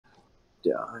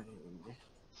dying.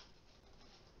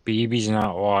 BB's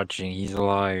not watching. He's a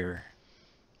liar.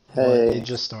 Well, Hey. it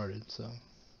just started, so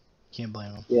can't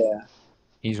blame him. Yeah.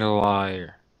 He's a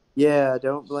liar. Yeah,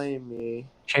 don't blame me.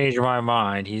 Change my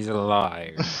mind. He's a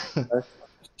liar.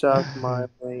 Suck my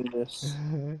anus.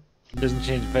 Doesn't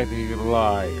change the fact that he's a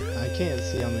liar. I can't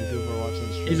see how many people are watching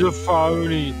the stream. He's a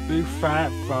phony. Big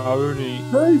fat phony.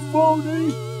 Hey,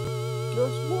 phony!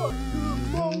 Guess what? You're a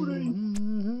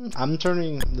phony! I'm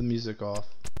turning the music off.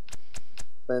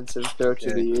 Expensive coach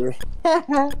of the year.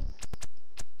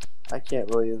 I can't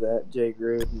believe that.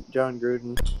 John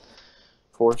Gruden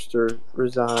forced to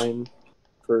resign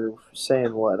for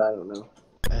saying what? I don't know.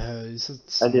 He said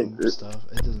some I didn't. stuff.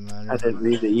 It doesn't matter. I didn't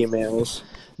read the emails.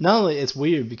 Not only it's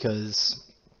weird because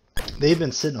they've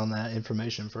been sitting on that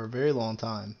information for a very long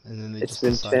time, and then they It's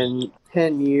just been decided,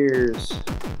 10 years.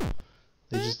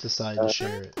 They just decided to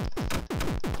share it.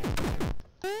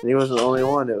 And he wasn't the only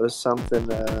one. It was something.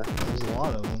 There's a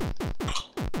lot of them.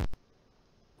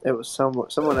 It was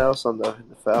someone else on the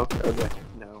Falcon or the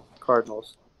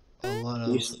Cardinals. A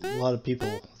lot of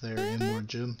people there. N-word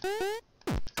Jim.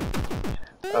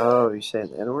 Oh, you saying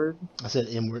the N-word? I said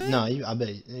N-word. No, I bet.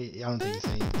 I don't think he's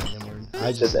saying N-word.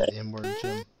 I just said N-word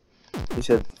Jim. He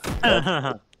said.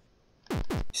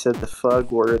 He said the fug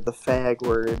word, the fag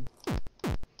word.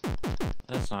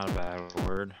 That's not a bad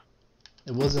word.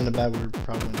 It wasn't a bad word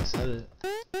probably when he said it.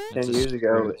 10 years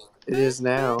ago. It is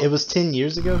now. It was 10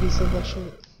 years ago he said that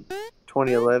shit?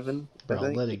 2011. Bro, I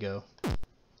think. let it go.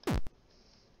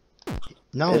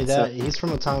 Not only that, he's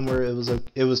from a time where it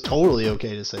was totally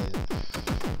okay to say it.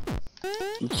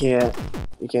 You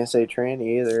can't say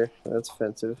tranny either. That's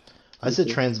offensive. I said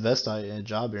transvestite in a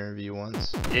job interview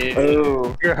once.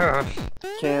 Oh, Yeah.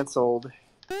 canceled.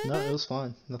 No, it was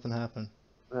fine. Nothing happened.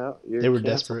 No, They were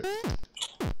desperate.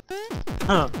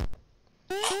 Huh.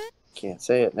 Can't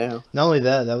say it now. Not only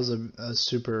that, that was a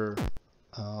super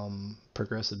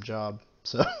progressive job.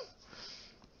 So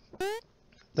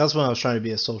that's when I was trying to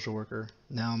be a social worker.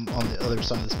 Now I'm on the other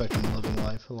side of the spectrum, living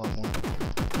life a lot more.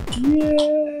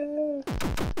 Yeah.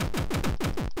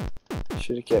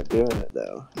 Should have kept doing it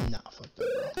though. Nah, fuck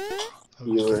that, bro.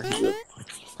 You were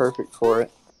perfect for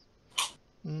it.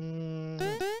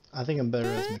 I think I'm better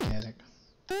as a mechanic.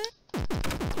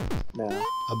 No.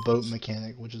 A boat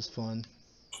mechanic, which is fun.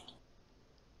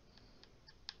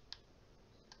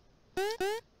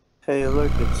 Hey,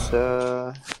 look, it's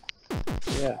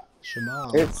yeah.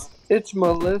 Shema. It's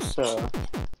Melissa.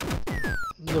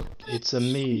 Look, it's a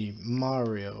me,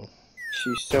 Mario.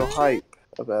 She's so hype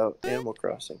about Animal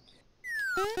Crossing.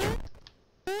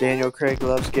 Daniel Craig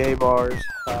loves gay bars.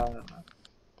 Hey,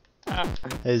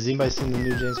 has anybody seen the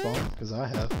new James Bond? Because I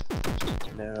have.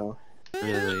 No.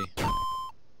 Really?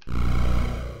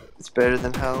 It's better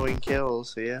than Halloween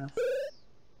Kills, so yeah.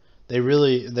 They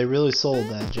really sold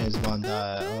that James Bond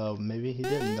died. Oh, maybe he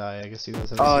didn't die. I guess he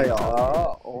was. Oh yeah.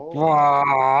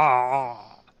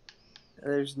 Oh.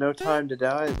 There's no time to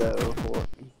die though.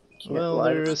 Well,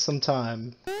 there is some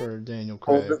time for Daniel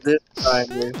Craig. Hold it this time.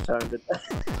 There's time to die.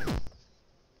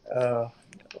 Oh.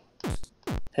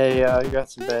 Hey, you got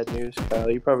some bad news, Kyle.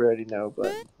 You probably already know,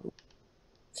 but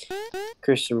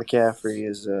Christian McCaffrey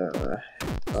is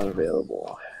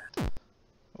unavailable.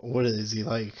 What is he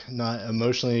like? Not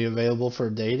emotionally available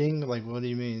for dating? Like, what do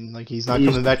you mean? Like, he's not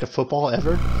coming back to football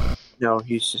ever? No,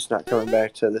 he's just not coming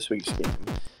back to this week's game.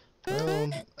 Well,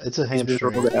 it's a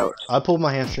hamstring. I pulled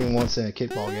my hamstring once in a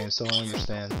kickball game, so I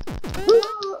understand.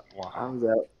 Wow. I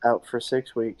was out for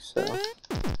 6 weeks, so.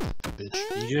 Bitch.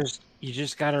 You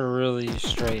just gotta really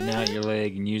straighten out your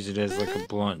leg and use it as like a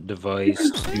blunt device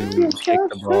to kick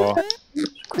the ball.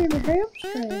 Screaming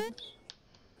hamstrings.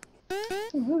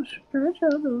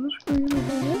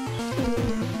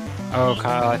 Oh,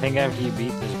 Kyle, I think after you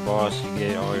beat this boss, you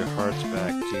get all your hearts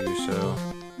back too. So.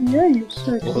 Yeah, you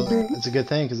sexy Well, baby. it's a good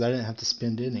thing because I didn't have to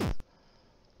spend any.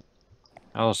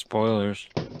 Oh, spoilers.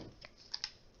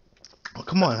 Oh,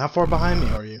 come on, how far behind me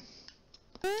are you?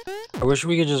 I wish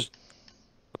we could just.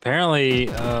 Apparently,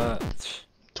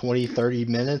 20, 30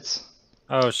 minutes?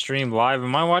 Oh, stream live.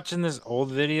 Am I watching this old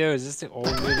video? Is this the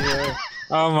old video?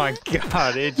 Oh my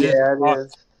god, it just. Yeah, it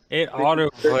is. It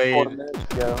autoplayed.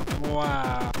 Go.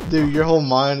 Wow. Dude, your whole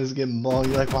mind is getting blown.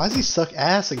 You're like, why does he suck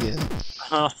ass again?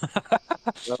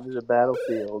 There's a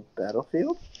Battlefield.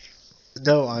 Battlefield?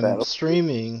 No, I'm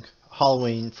streaming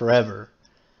Halloween Forever.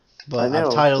 But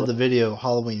I've titled the video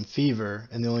Halloween Fever,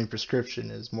 and the only prescription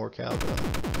is more cowbell.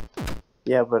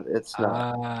 Yeah, but it's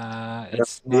not.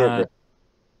 It's not.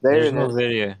 There's no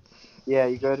video. Yeah,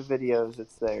 you go to videos,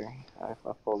 it's there. I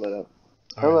pulled it up.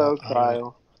 Hello,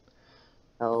 Kyle.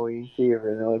 Halloween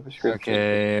Fever, the only prescription.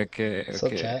 Okay. What's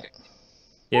up, chat?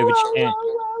 Yeah,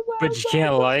 but you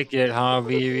can't like it, huh,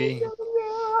 BB?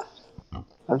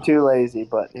 I'm too lazy,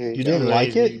 but here You go. didn't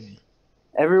like it?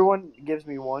 Everyone gives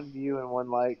me 1 view and 1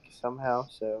 like somehow,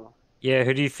 so Yeah,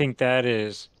 who do you think that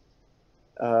is?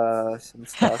 some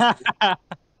stuff.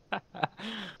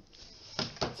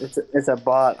 It's a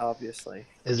bot, obviously.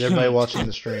 Is everybody watching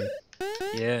the stream?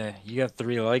 Yeah, you got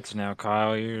 3 likes now,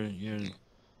 Kyle. You're.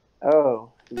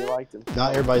 Oh, you liked him.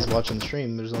 Not everybody's watching the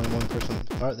stream. There's only one person.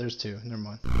 Alright, there's 2. Never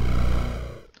mind.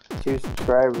 2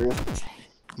 subscribers.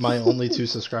 My only 2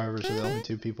 subscribers are the only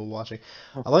 2 people watching.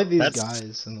 I like these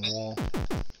guys in the wall.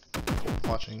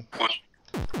 Watching.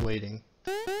 Waiting.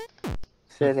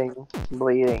 Sitting,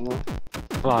 bleeding.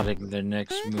 Plotting their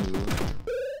next move.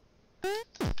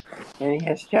 And he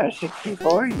has got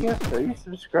 64, you have 3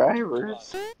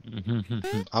 subscribers.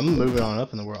 I'm moving on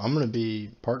up in the world. I'm gonna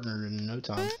be partnered in no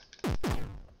time.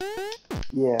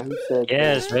 Yeah, who said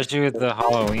Yeah, that? especially with the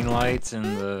Halloween lights and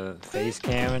the face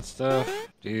cam and stuff.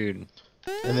 Dude.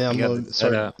 And then I'm gonna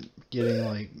start getting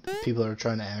like people that are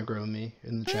trying to aggro me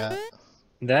in the chat.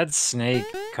 That snake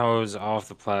goes off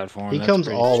the platform. He That's comes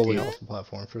pretty all the cheap. way off the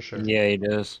platform for sure. Yeah, he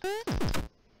does.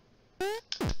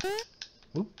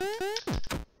 Whoop.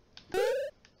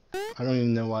 I don't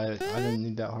even know why I didn't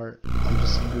need that heart. I'm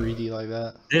just greedy like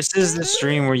that. This is the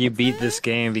stream where you beat this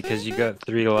game because you got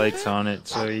 3 likes on it.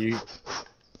 So you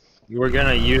were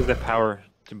gonna use the power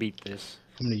to beat this.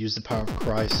 I'm gonna use the power of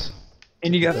Christ.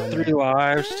 And you got 3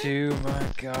 lives too. My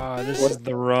God, this is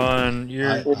the run.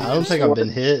 I don't think I've been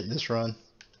hit this run.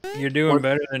 You're doing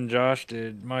better than Josh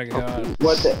did. My God.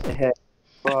 What the heck?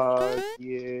 Fuck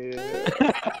you.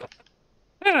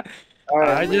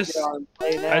 Alright,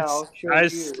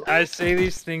 I say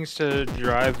these things to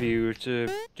drive you to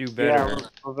do better. Yeah,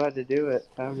 I'm about to do it.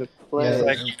 Time to play.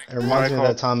 Yeah, it reminds me of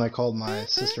that time I called my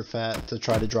sister fat to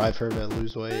try to drive her to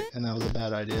lose weight, and that was a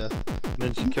bad idea.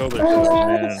 Then she killed herself,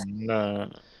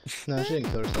 man. No, she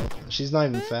didn't kill herself. She's not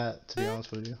even fat, to be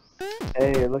honest with you.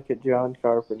 Hey, look at John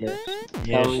Carpenter.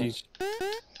 Yeah, she's...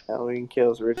 Halloween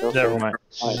Kills original. Never mind.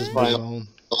 She's just bone.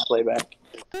 Playback.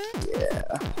 Yeah.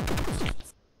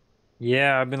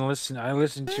 Yeah, I've been listening. I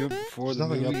listened to it before. There's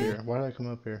nothing up here. Why did I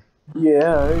come up here?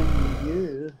 Yeah.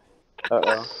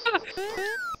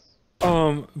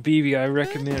 BB, I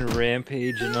recommend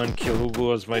Rampage and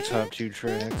Unkillable as my top 2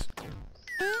 tracks.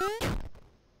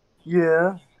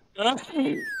 Yeah.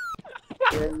 Yeah,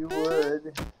 you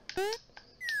would.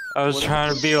 I was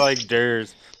trying to be like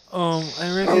Durs.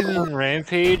 I recommend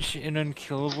Rampage and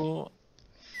Unkillable.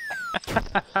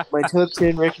 My top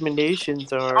 10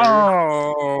 recommendations are.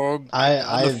 Oh,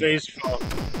 I face pump.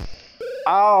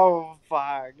 Oh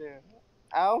fuck!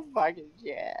 Oh fucking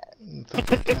shit!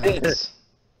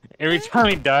 Every time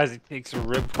he dies, he takes a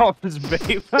rip off his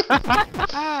babe.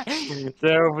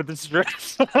 So with the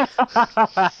stress.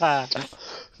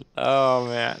 Oh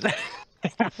man.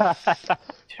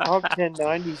 Top 10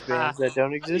 90s bands that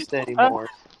don't exist anymore.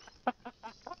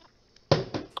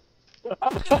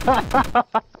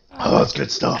 Oh, that's good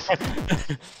stuff.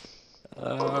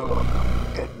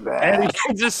 Good bad. And he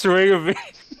can just swing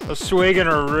a swing and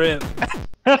a rip.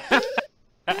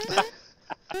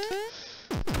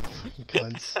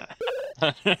 Cunts.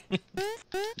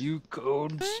 You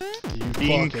coons. You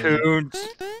Dean Coons.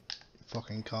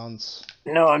 Fucking cunts.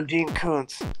 No, I'm Dean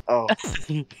Koontz. Oh.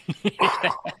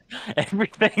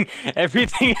 Everything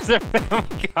is a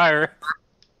Family Guy.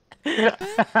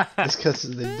 It's because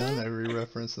they've done every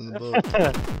reference in the book.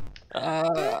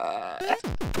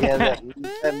 Yeah,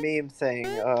 that meme thing.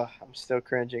 I'm still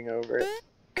cringing over it.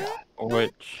 God.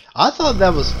 Which? I thought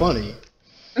that was funny.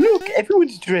 Look,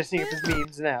 everyone's dressing up as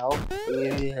memes now.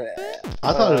 Yeah.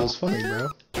 I thought it was funny, bro.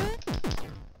 You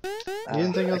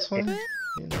didn't think it was funny?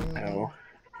 No.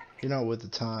 You're not with the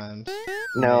times.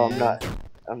 No, Man.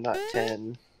 I'm not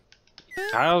 10.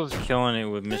 Kyle's killing it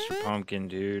with Mr. Pumpkin,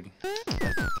 dude.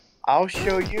 I'll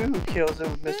show you who kills it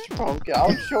with Mr. Pumpkin.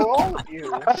 I'll show all of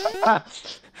you.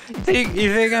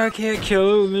 You think I can't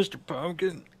kill it with Mr.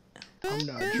 Pumpkin? I'm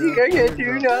not You think I can't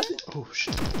do nothing? Oh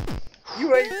shit.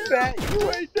 You ain't fat,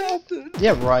 you ain't nothing.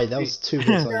 Yeah, right, that was 2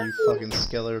 hits on you fucking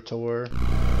Skeletor.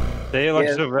 Say it like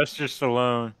Sylvester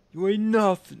Stallone. You ain't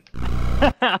nothing.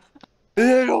 It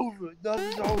ain't over.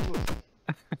 Nothing's over.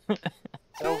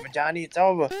 It's over, Johnny. It's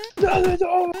over. Nothing's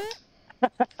over.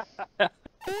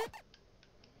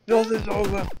 Nothing's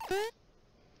over.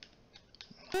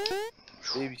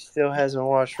 Baby still hasn't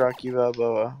watched Rocky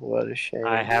Balboa. What a shame.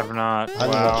 I have not. I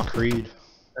didn't watch Creed.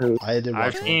 I did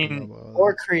watch Rocky Balboa.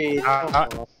 Or Creed. How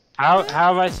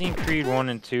have I seen Creed 1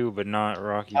 and 2, but not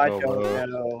Rocky Balboa? I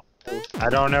don't know. I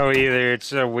don't know either.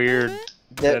 It's a weird.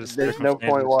 There's no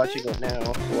point watching it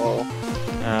now. Whoa.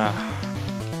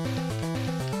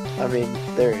 I mean,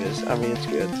 there is. I mean, it's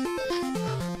good.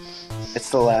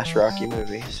 It's the last Rocky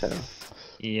movie, so.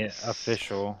 Yeah,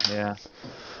 official. Yeah.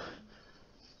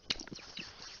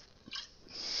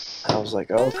 I was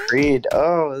like, oh, Creed.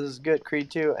 Oh, this is good. Creed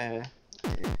 2.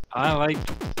 I like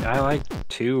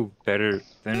 2 better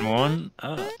than 1.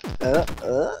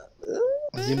 Has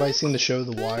anybody seen the show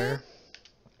The Wire?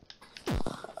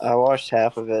 I watched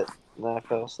half of it and I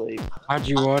fell asleep. How'd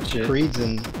you watch it? Creed's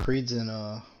in season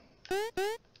 1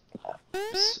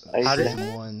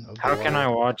 of The How can I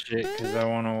Wire. watch it? Because I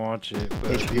want to watch it.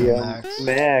 But... HBO Max.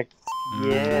 Max.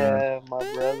 Yeah, my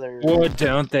brother. What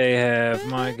don't they have?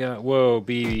 My God. Whoa,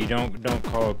 BB, don't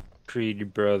call Creed your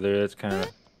brother. That's kind of...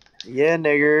 Yeah,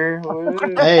 nigger.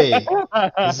 Hey,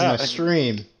 this is my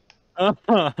stream.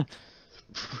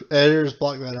 Editors,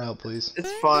 block that out, please.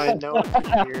 It's fine. No one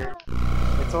can hear.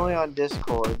 It's only on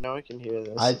Discord. No one can hear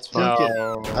this. I It's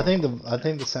fine. think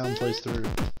the sound plays through.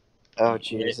 Oh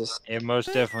Jesus! It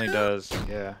most definitely does.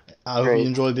 Yeah. I hope Great. you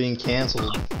enjoy being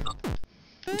canceled.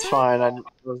 It's fine. I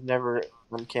was never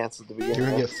uncanceled to begin You're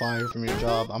gonna with. get fired from your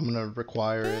job. I'm gonna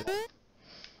require it.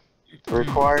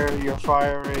 Require your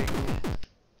firing.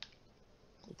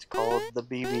 It's called the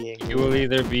BBing. You will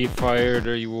either be fired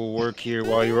or you will work here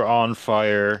while you are on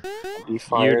fire. Be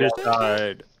fired. You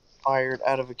decide. Fired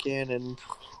out of a cannon.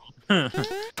 God, you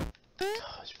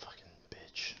fucking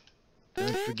bitch.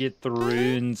 Don't forget the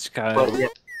runes, Kyle. But yeah,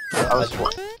 I was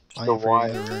I The ain't Wire.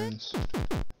 forgetting the runes.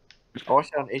 I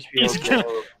watched it on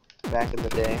HBO Go back in the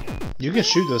day. You can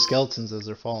shoot those skeletons as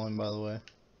they're falling, by the way.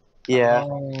 Yeah.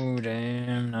 Oh,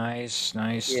 damn. Nice.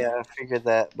 Yeah, I figured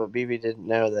that, but BB didn't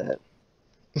know that.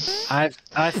 I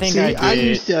think See, I did.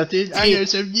 knew something. I know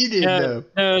something you didn't know.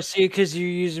 No, see, because you're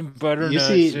using butternut. You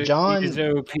see, so John- it's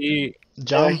OP.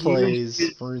 John he plays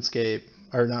RuneScape.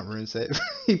 Or not RuneScape.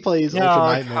 He plays No,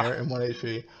 Ultra Nightmare in 1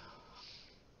 HP.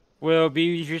 Well,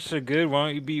 BB, you're so good. Why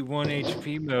don't you beat 1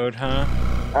 HP mode, huh?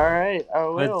 Alright, I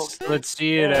will. Let's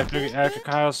see it after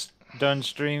Kyle's done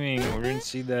streaming. We're gonna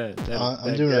see that.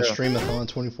 I'm doing a stream-a-thon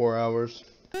 24 hours.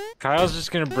 Kyle's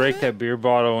just gonna break that beer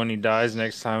bottle when he dies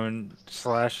next time and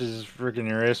slashes his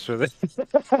freaking wrist with it.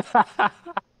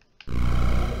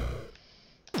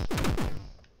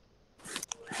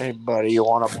 Hey, buddy, you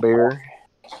want a beer?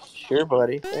 Sure,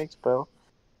 buddy. Thanks, Bill.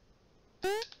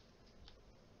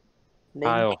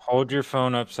 Kyle, hold your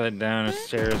phone upside down if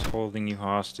Sarah's holding you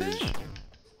hostage.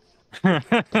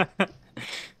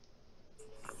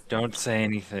 Don't say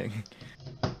anything.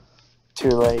 Too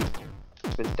late.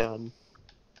 It's been done.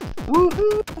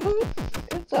 Woohoo!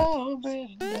 It's all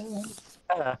been done.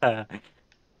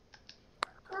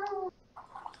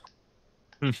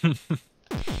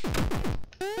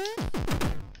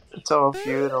 It's all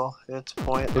futile. It's Who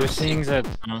pointless. sings that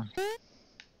song?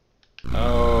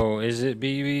 Oh, is it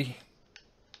BB?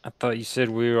 I thought you said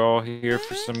we were all here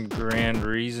for some grand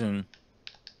reason.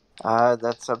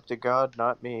 That's up to God,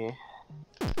 not me.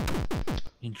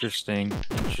 Interesting.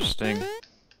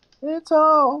 It's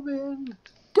all been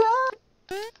done.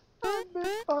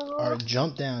 Alright,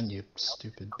 jump down, you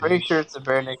stupid bitch. Pretty sure it's the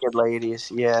Bare Naked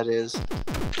Ladies. Yeah, it is.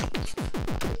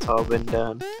 It's all been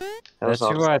done. That That's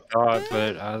was who awesome. I thought,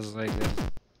 but I was like,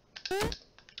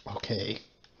 Okay.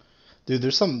 Dude,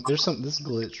 there's this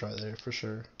glitch right there, for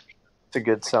sure. It's a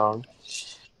good song.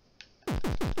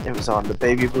 It was on the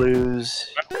Baby Blues.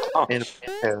 And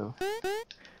I don't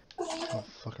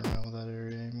fuck around with that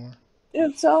area anymore.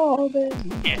 it's all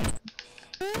been.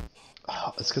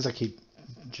 Oh, it's because I keep.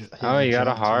 oh, you got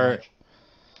a jumping too heart. much.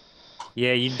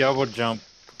 Yeah, you double jump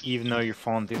even though you're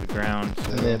falling through the ground.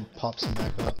 So. And then it pops them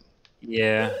back up.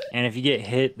 Yeah, and if you get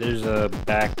hit, there's a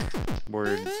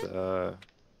backwards,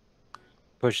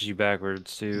 pushes you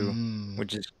backwards too,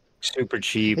 which is super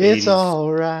cheap. It's 80s.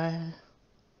 alright.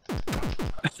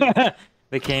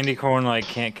 The candy corn like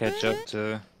can't catch up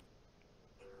to.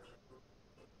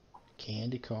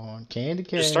 Candy corn, candy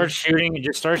cane. Just start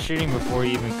shooting before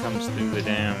he even comes through the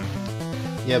dam.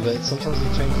 Yeah, but sometimes he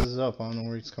changes it up. I don't know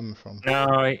where he's coming from. No,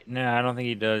 I don't think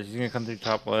he does. He's gonna come through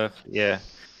top left. Yeah,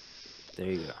 there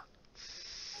you go.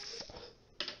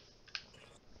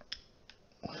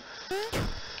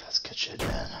 That's good shit,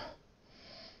 man.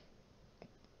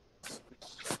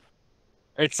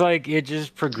 It's like it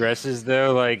just progresses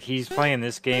though. Like he's playing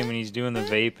this game and he's doing the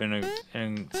vape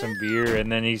and some beer,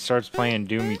 and then he starts playing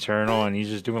Doom Eternal and he's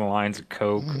just doing lines of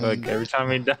coke like every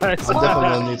time he dies. I'm definitely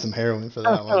gonna need some heroin for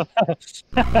that one.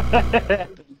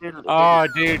 Oh,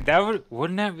 dude,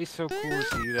 wouldn't that be so cool to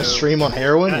see though? A stream on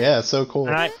heroin? Yeah, it's so cool.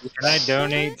 Can I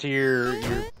donate to your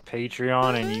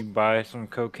Patreon and you buy some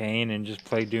cocaine and just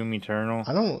play Doom Eternal?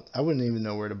 I wouldn't even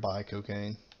know where to buy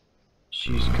cocaine.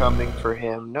 She's coming for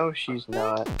him. No, she's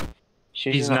not.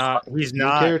 He's not. He's New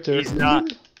not. character. He's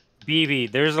not.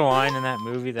 BB, there's a line in that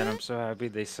movie that I'm so happy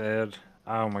they said.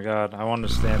 Oh my god, I wanted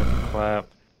to stand up and clap.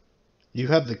 You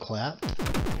have the clap?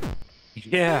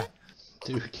 Yeah.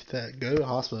 Dude, get that. Go to the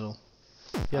hospital.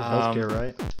 You have healthcare,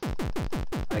 right?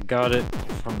 I got it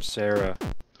from Sarah.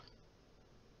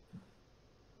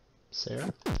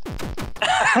 Sarah?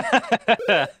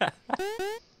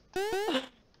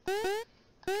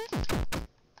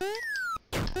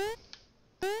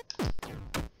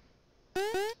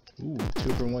 Ooh,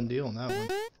 2-for-1 deal on that one.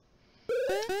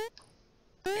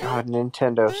 God,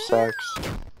 Nintendo sucks.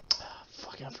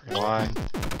 Fuck, I forgot. Why?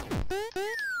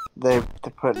 They're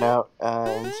putting out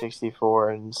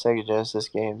N64 and Sega Genesis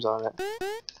games on it.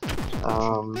 What's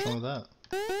wrong with that?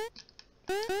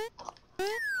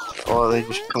 Well, they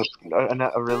just put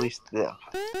a release. Yeah,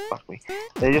 fuck me.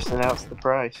 They just announced the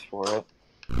price for it.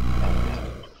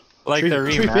 Like the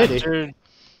 $350. remastered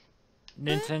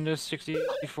Nintendo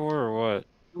 64 or what?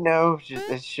 No,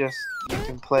 it's just you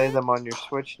can play them on your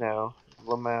Switch now.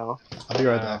 Lamau. I'll be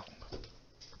right back.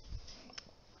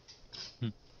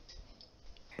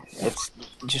 It's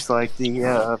just like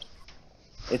the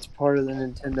it's part of the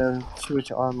Nintendo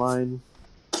Switch Online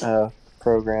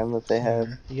program that they have.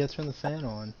 You gotta turn the fan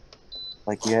on.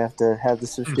 Like you have to have the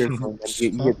subscription and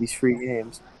you get these free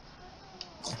games.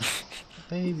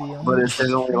 Baby, I'm But there's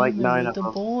only like 9 of the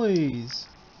them. boys.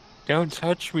 Don't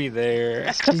touch me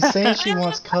there. She's saying she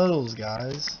wants cuddles,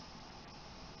 guys.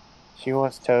 She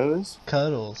wants toes?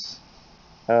 Cuddles.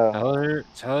 Oh.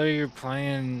 Tell her you're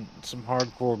playing some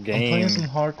hardcore game. I'm playing some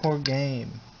hardcore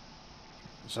game.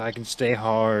 So I can stay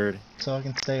hard. So I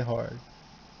can stay hard.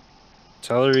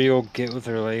 Tell her you'll get with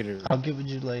her later. I'll get with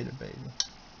you later, baby.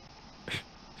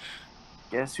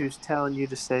 Guess who's telling you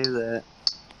to say that?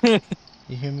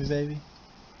 You hear me, baby?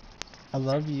 I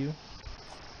love you.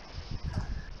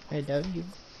 I love you.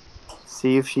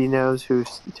 See if she knows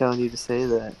who's telling you to say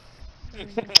that.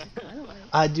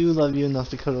 I do love you enough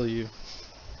to cuddle you.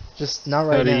 Just not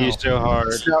right now. You so hard.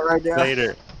 It's not right now.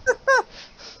 Later.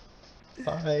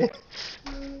 Bye.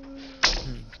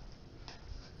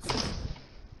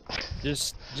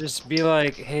 Just be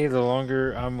like, hey, the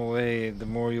longer I'm away, the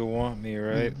more you'll want me,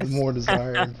 right? The more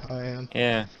desired I am.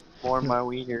 Yeah. More my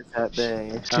wieners that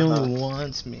day. She only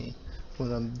wants me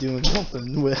when I'm doing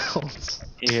something else.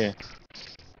 Yeah.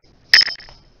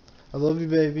 I love you,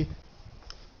 baby.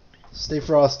 Stay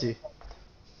frosty.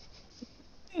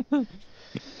 Alright,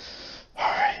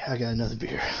 I got another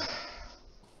beer.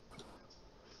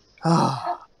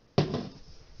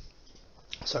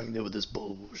 So I can deal with this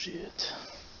bullshit.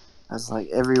 That's like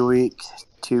every week,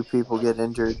 2 people get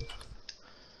injured.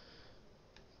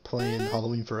 Playing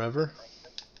Halloween Forever?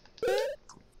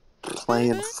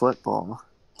 Playing football.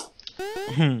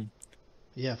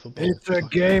 Yeah, football. It's a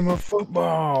game of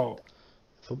football.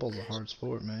 Football's a hard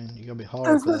sport, man. You gotta be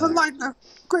hard for that. Like the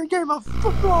great game of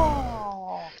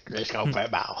football. Let's go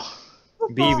football.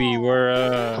 BB,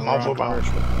 we're Come on, football.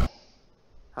 commercial.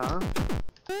 Huh?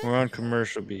 We're on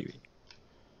commercial, BB.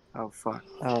 Oh fuck.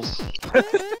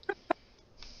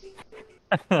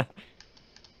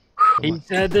 He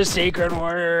said the secret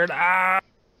word. Ah.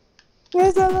 He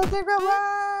said the secret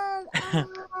word.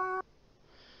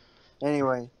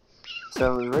 Anyway,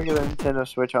 so the regular Nintendo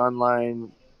Switch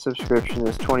Online subscription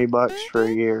is $20 for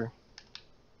a year.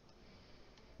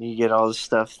 You get all the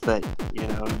stuff that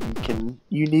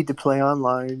you need to play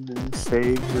online and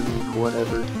saves and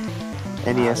whatever.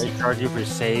 NES. They charge you for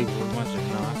saves with a bunch of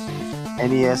Nazis.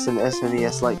 NES and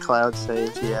SNES like cloud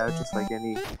saves, yeah, just like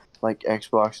any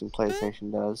Xbox and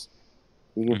PlayStation does.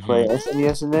 You can play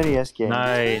SNES and NES games.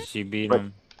 Nice, you beat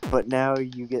them. But now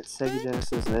you get Sega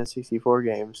Genesis and N64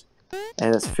 games,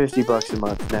 and it's $50 a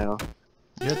month now.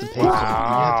 You have to pay.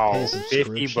 Wow, you have to pay a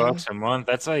subscription. $50 a month.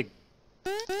 That's like.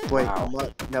 Wait, Wow. a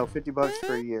month? No, $50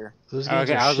 for a year. Those games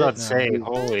Okay, are I was shit about to now. say,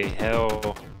 holy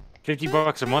hell,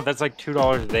 $50 a month. That's like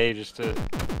 $2 a day just to.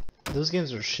 Those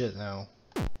games are shit now.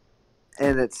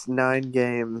 And it's 9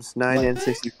 games, 9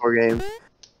 N64 games.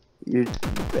 You're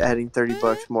adding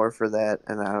 $30 more for that,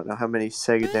 and I don't know how many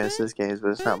Sega Genesis games, but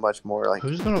it's not much more. Like,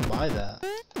 Who's gonna buy that?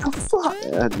 oh, fuck,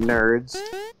 nerds.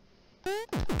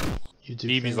 YouTube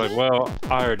BB's fans? like, well,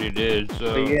 I already did,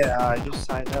 so. But yeah, I just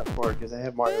signed up for it because they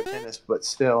have Mario Tennis, but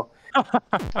still,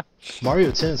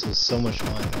 Mario Tennis was so much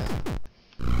fun,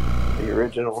 man. the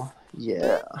original.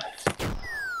 Yeah.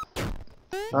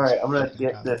 Alright, I'm gonna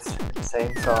get this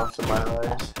same sauce in my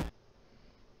eyes.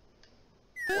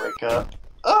 Wake up.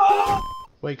 Oh!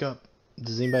 Wake up.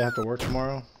 Does anybody have to work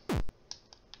tomorrow?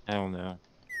 Hell no.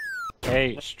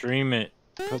 Hey, stream it.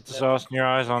 Put the sauce in your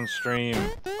eyes on stream.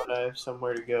 But I have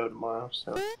somewhere to go tomorrow,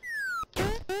 so.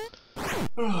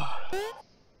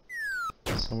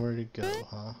 Somewhere to go,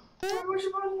 huh?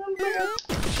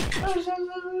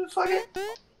 Fuck it.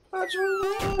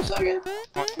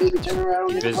 Maybe turn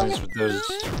around and Business with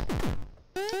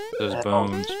those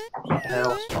bones.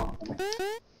 Hell spawn.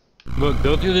 Look,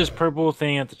 go through this purple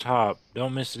thing at the top.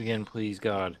 Don't miss it again, please,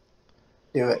 God.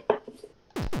 Do it.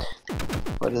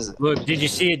 What is it? Look, did you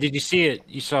see it? Did you see it?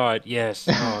 You saw it. Yes.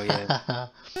 Oh, yeah.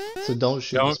 So don't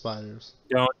shoot the spiders.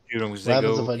 Don't shoot them because What they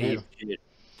happens go if I do? ape shit.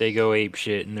 They go ape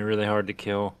shit, and they're really hard to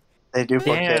kill. They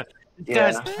duplicate. Damn,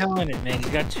 this guy's killing it, man. He's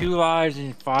got 2 lives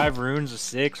and 5 runes of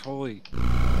 6. Holy.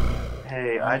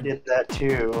 Hey, I did that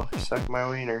too. Suck my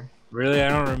wiener. Really? I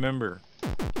don't remember.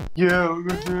 Yeah.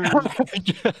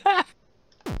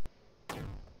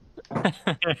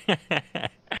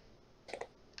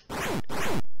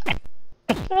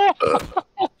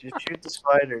 Just shoot the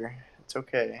spider. It's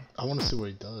okay. I want to see what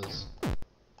he does.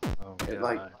 Oh,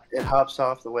 It hops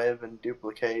off the web and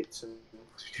duplicates and.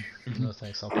 No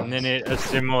thanks. I'll and then it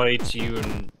assimilates you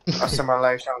and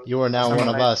you are now one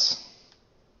of us.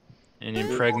 And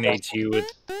impregnates you with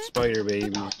spider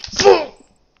babies.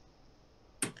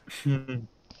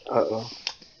 Uh-oh.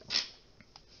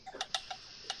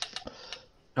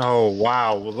 Oh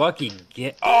wow, lucky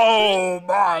get. Oh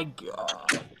my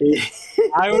God.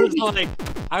 I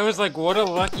was like, what a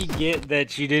lucky get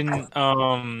that she didn't.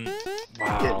 Wow.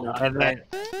 And then,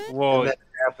 well,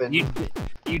 you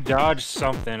dodged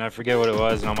something. I forget what it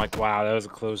was, and I'm like, wow, that was a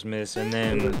close miss. And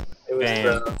then it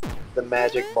was the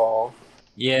magic ball.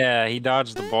 Yeah, he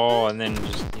dodged the ball, and then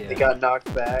just He got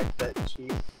knocked back. That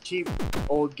cheap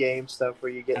old game stuff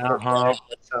where you get hit back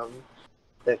with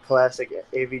that classic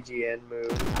AVGN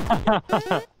move.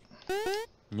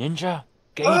 Ninja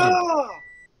Gaiden. Oh!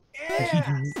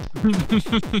 Yeah!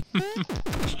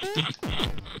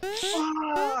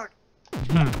 Fuck!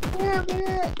 Damn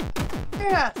it!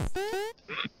 Yes!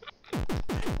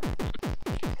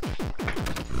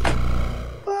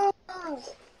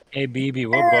 Hey, BB,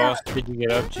 what boss did you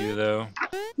get up to, though?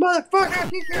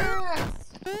 Motherfucker, kick your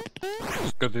ass!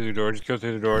 Just go through the door, just go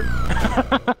through the door.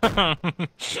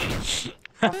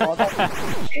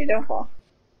 Hey, don't fall.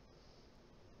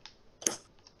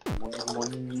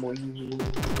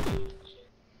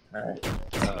 Alright.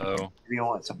 Uh-oh. You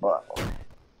want some bottle?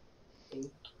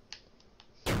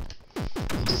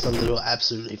 Just a little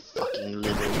absolutely fucking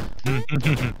living.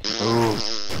 Ooh.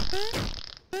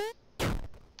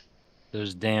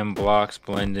 Those damn blocks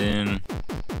blend in.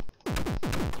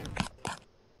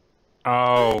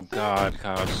 Oh God,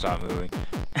 Kyle, stop moving.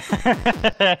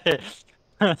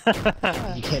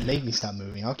 You can't make me stop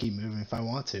moving. I'll keep moving if I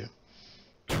want to.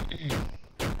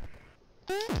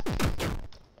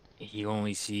 He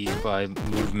only sees by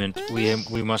movement.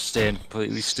 We must stand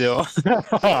completely still.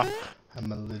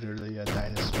 I'm literally a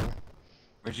dinosaur.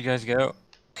 Where'd you guys go?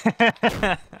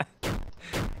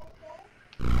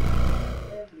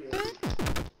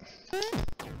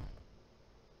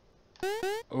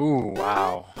 Ooh,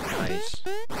 wow. Nice.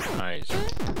 Nice.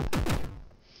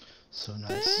 So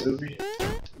nice. Bougie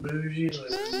Lou.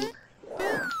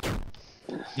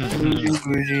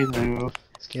 Bougie Lou.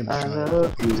 This game I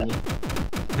love you.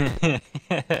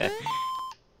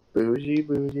 Bougie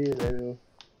Lou.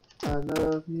 I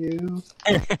love you.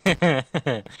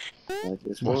 I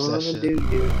just wanna do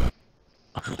you.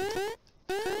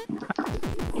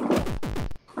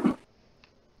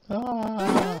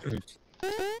 Ah.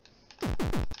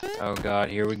 Oh God,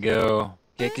 here we go.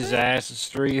 Kick his ass, it's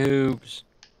 3 hoops.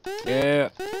 Yeah.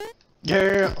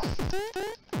 Yeah.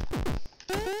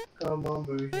 Come on,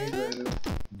 Bougie Lou.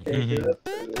 Take it up,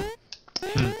 Lou.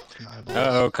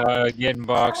 Uh-oh, Kyle, getting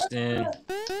boxed in.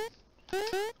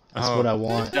 That's what I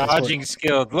want. Dodging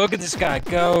skill. Look at this guy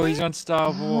go. He's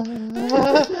unstoppable.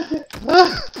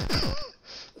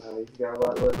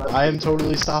 I am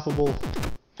totally stoppable.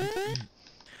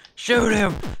 Shoot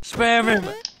him. Spam him.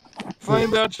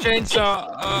 Flame belt chainsaw.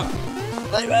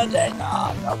 Flame belt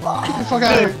chainsaw. Come on. Get the fuck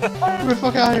out of here. Get the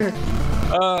fuck out of here.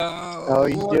 Oh,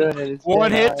 he's doing it. It's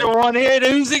one hit to one hit.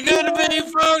 Who's it gonna be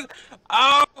from?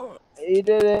 Oh. He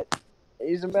did it.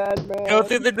 He's a madman. Go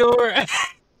through the door. He's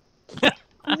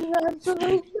an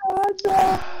absolute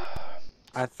madman.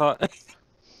 I thought.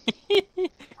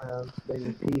 They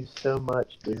tease so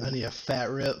much, dude. I need a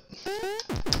fat rip.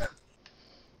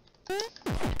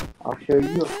 I'll show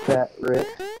you a fat rip.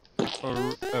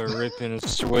 A rip and a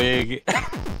swig.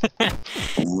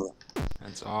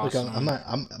 That's awesome. Look,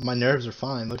 my nerves are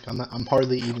fine. Look, I'm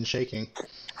hardly even shaking.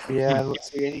 Yeah, I don't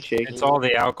see any shaking. It's all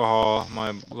the alcohol.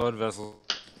 My blood vessels.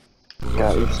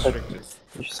 God, you're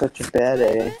such a bad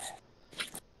A.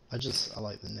 I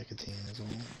like the nicotine as well.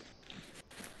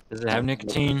 Does it have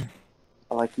nicotine?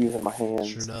 I like using my hands.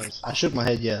 Sure does. I shook my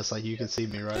head yes, like you could see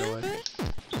me right away.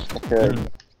 Okay.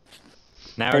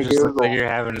 Now Hey, it just looks like Google. you're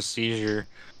having a seizure.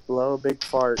 Blow a big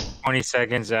fart. 20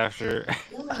 seconds after.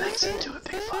 Alexa, do a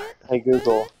big fart. Hey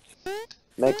Google.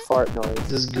 Make fart noise.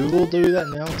 Does Google do that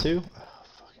now too?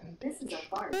 This is a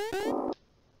fart. Oh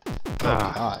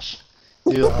gosh.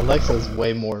 Dude, Alexa's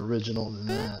way more original than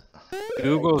that.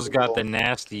 Google's got the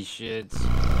nasty shits.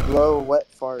 Blow a wet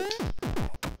fart.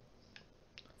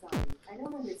 Sorry, I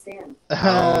don't understand.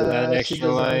 Oh, that She extra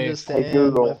doesn't life. understand Hey,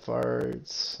 Google. wet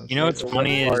farts. You know what's That's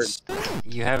funny a is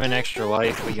you have an extra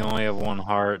life, but you only have one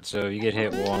heart. So if you get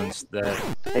hit once, that.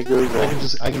 Hey Google.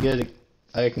 I can get it.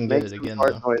 I can Make get it some again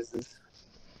fart though. noises.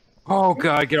 Oh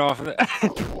god, get off of that.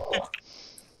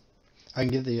 I can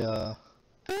get the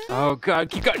Oh god,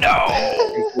 keep going. No!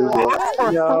 Hey Google.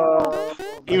 No.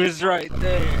 He was right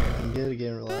there. I can get it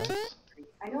again. Relax.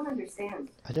 I don't understand.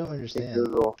 I don't Hey understand.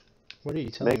 Google. What are you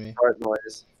telling Make me? fart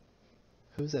noise.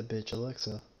 Who's that bitch,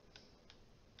 Alexa?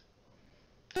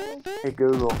 Hey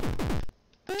Google.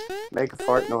 Make a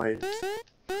fart noise.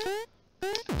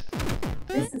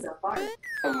 This is a fart.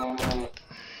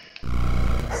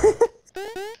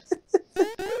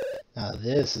 Now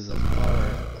this is a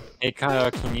fart. Hey Kyle,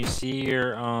 can you see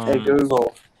your Hey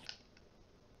Google.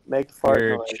 Make a fart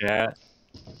your noise. chat?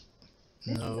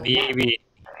 No.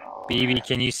 BB,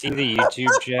 can you see the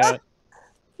YouTube chat?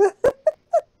 That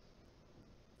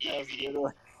was a good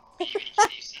one.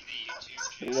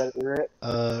 You ready to rip?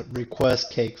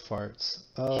 Request cake farts.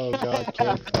 Oh god,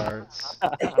 cake farts.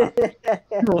 Hey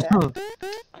Google.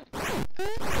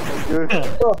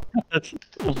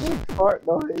 Make fart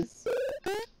noise.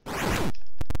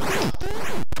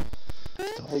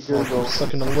 Hey Google. I'm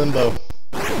stuck in a limbo.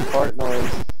 Fart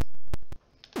noise.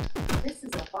 This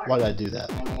is a fart. Why did I do that?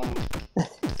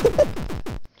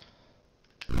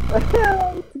 That's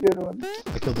a good one.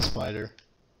 I killed the spider.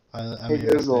 I Hey, made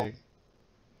a Google. mistake.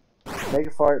 Make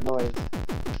a fart noise.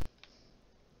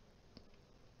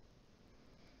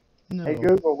 No. Hey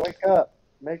Google, wake up.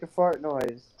 Make a fart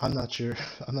noise. I'm not your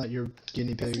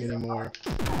guinea pig anymore.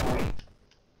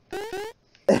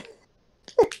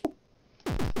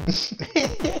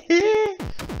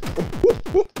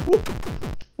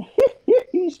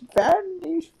 He's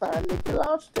finally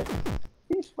lost it.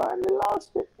 He's finally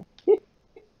lost it.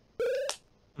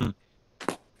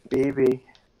 Baby,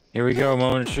 Here we go,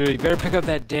 moment of truth. You better pick up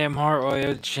that damn heart while you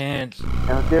have a chance.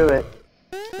 don't do it.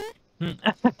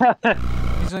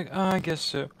 He's like, oh, I guess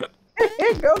so.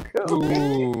 Goku.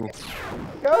 Ooh.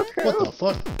 Goku. What the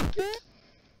fuck?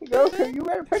 Goku, you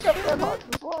better pick up that heart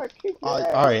before I kick your ass.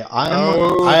 Alright,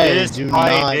 Oh, I this do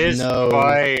fight, not this know.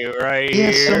 fight right He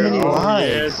has so here. many Oh,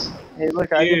 lives. yes. Hey,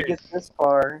 look, I Dude. didn't get this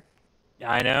far.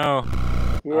 I know.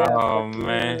 Yeah, Oh fuck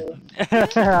man. you.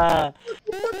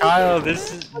 Kyle,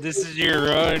 this is your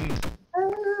run.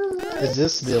 Is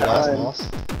this the last boss?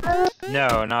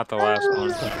 No, not the last one.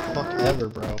 What the fuck ever,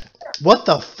 bro? What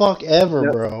the fuck ever,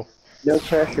 Nope. bro? No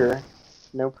pressure.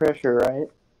 No pressure, right?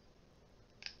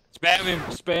 Spam him,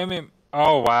 spam him.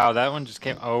 Oh wow, that one just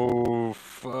came. Oh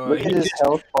fuck. Look at his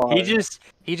health bar. He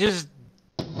just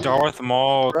Darth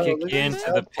Maul Bro, kick look at his into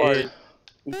the health bar. pit.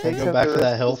 He Can I takes go up back the to that rest of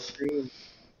the health? screen.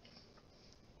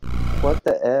 What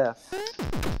the F?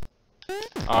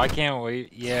 Oh, I can't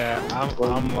wait. Yeah,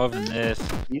 I'm loving this.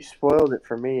 You spoiled it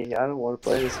for me. I don't want to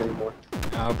play this anymore.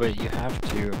 Oh, but you have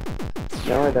to.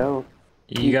 No, I don't.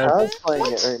 You gotta. I was playing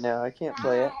it right now. I can't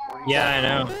play it. Yeah, I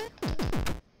know.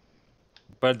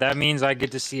 But that means I get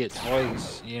to see it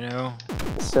twice, you know?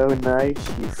 So nice,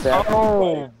 you fat.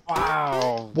 Oh,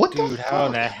 wow. What the Dude, how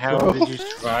in the fuck, hell bro? did you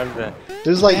survive that?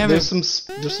 There's like Spam there's him.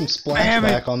 some Spam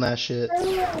splashback on that shit.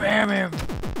 Spam him.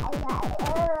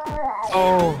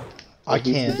 Oh,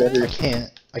 He's the better-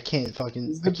 I can't fucking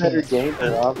He's I the better can't.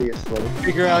 gamer, obviously.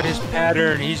 figure out his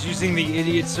pattern. He's using the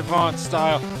idiot savant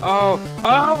style. Oh,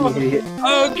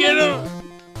 oh, get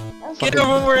him. Get him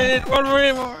one more hit. One more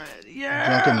hit.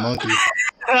 Yeah. Drunken monkey.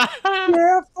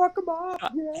 Yeah, fuck him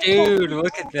up. Yeah. Dude,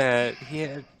 look at that. He's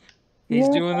Yeah,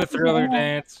 doing the fuck him thriller up.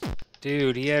 dance.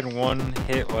 Dude, he had one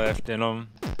hit left in him.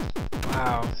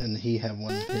 Wow. And he had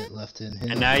one hit left in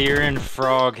him. And now you're in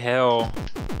frog hell.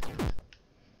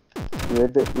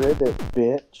 Ribbit,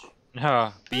 bitch.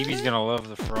 Huh, BB's gonna love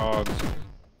the frogs.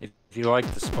 If you like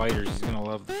the spiders, he's gonna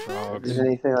love the frogs. Is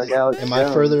anything like Alex Am I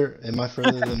Jones? further than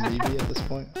BB at this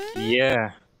point?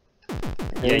 Yeah.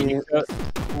 Yeah, Anything- you got,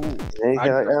 anything like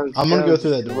Alex I'm gonna go Jones?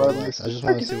 through that door. Love Alex. me. I just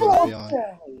want to see what's beyond.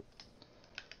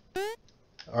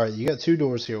 Alright, you got two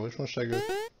doors here. Which one should I go?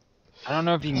 I don't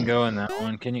know if you can go in that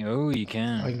one. Can you? Oh, you I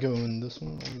can. can go in this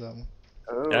one or that one.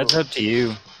 Oh. That's up to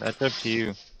you. That's up to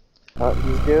you. Oh,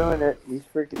 he's doing it. He's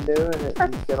freaking doing it.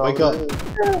 He's got all Wake the up. runes.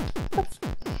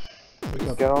 Wake He's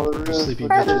up, got all the you runes. sleepy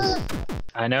Look at bitches. him.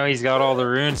 I know he's got all the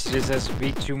runes. He just has to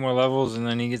beat 2 more levels, and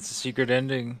then he gets the secret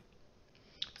ending.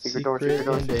 Secret door, secret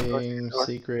door, secret door, secret door.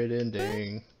 Secret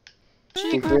ending.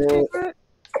 Secret.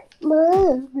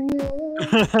 Lesbian.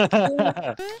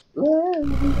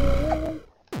 Lesbian.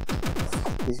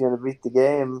 He's gonna beat the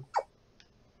game.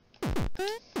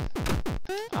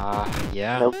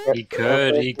 Yeah, Nope. he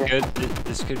could. He could.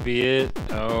 This could be it.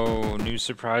 Oh, new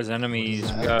surprise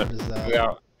enemies. We got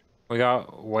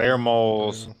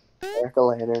weremoles.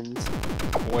 Jack-o'-lanterns.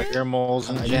 Weremoles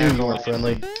and I knew you jack-o'-lanterns. weren't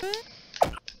friendly.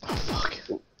 Oh fuck.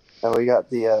 Now we got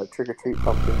the trick-or-treat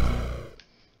pumpkins.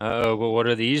 Oh, but what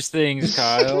are these things,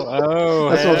 Kyle? Oh,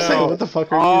 That's hell. what I'm saying. What the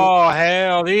fuck are you? Oh,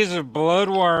 hell. These are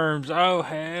bloodworms. Oh,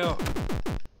 hell.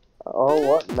 Oh,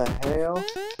 what in the hell?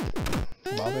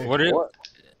 Bobby. What are... What?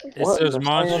 It's What those in the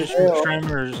monsters damn from hell?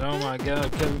 Tremors. Oh my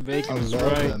god, Kevin I Bacon was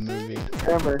love right. that movie.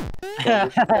 Tremor.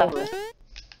 Tremor.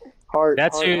 Heart.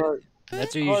 That's heart, who. heart.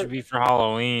 That's who you should be for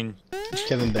Halloween.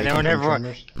 Kevin Bacon then when from everyone-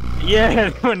 Tremors.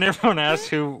 Yeah, when everyone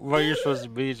asks what you're supposed to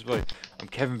be, it's like, I'm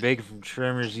Kevin Bacon from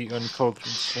Tremors, you uncultured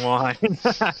swine.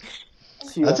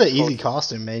 That's an easy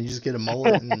costume, man. You just get a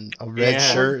mullet and a red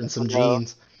Yeah. shirt and some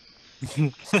jeans.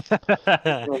 I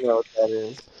don't know what that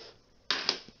is.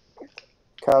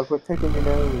 Kyle, quit picking your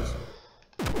nose.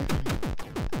 Do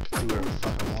whatever the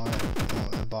fuck I want. I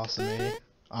want that boss of me.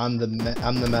 I'm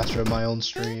the master of my own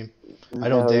stream. I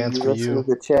don't dance for listen you. to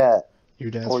the chat, You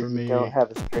dance or for you me. don't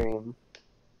have a stream.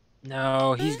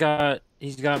 No, he's got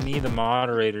me the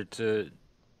moderator to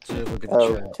look at the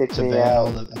Oh, chat. kick To me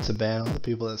ban out. to ban all the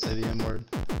people that say the N word.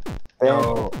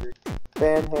 No.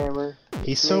 Banhammer.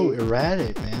 He's so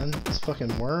erratic, man. This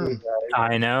fucking worm.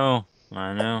 I know.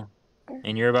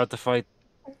 And you're about to fight.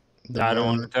 I don't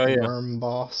want to tell the you. worm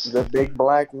boss. The big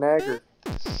black nagger.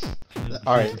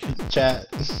 Alright, chat.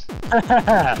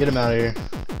 Get him out of here.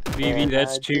 BB,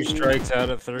 that's 2 strikes out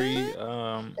of 3.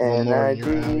 One more and you're out of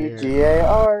here.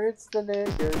 N-I-G-G-A-R, it's the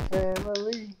nigger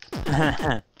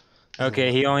family.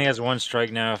 Okay, he only has 1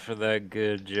 strike now for that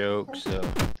good joke, so.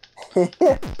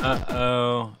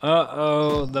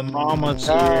 Uh-oh, the mama's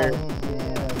here.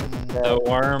 The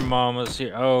worm mama's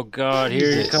here. Oh god,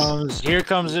 here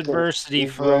comes adversity,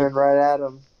 He's running folks. right at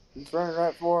him. He's running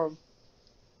right for him.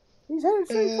 He's headed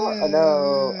straight for him. Oh,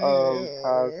 no.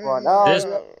 Oh, come on.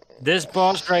 Oh, This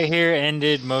boss right here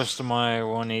ended most of my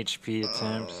 1 HP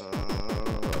attempts.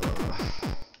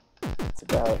 it's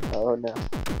about. Oh, no.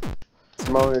 It's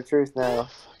a moment of truth now.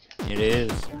 It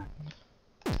is.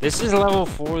 This is level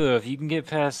 4 though. If you can get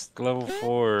past level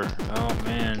 4, oh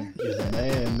man. You're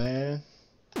the man.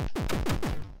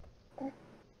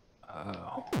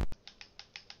 Oh.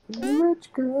 She's a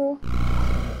rich girl.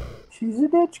 She's a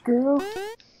ditch girl.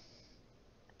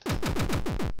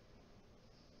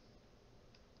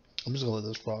 I'm just gonna let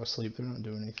those frogs sleep. They're not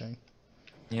doing anything.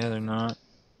 Yeah, they're not.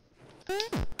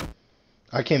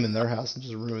 I came in their house and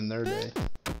just ruined their day.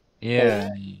 Yeah,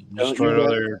 destroyed all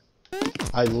their.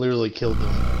 I literally killed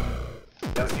them.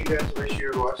 Don't you guys wish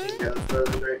you were watching Guns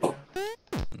Brothers right now?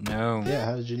 No. Yeah,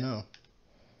 how did you know?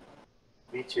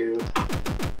 Me too.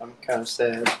 I'm kind of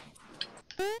sad.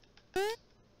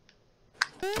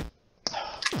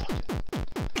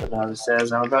 But not as sad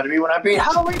as I'm about to be when I beat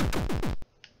Halloween.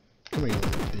 Come here, you little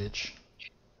bitch.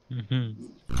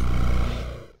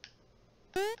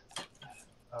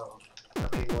 Oh,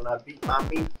 I mean when I beat my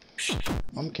meat.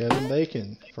 I'm Kevin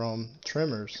Bacon from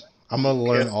Tremors. I'm gonna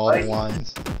learn all the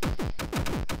lines.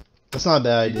 That's not a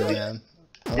bad idea, man.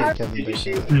 I like Kevin Did you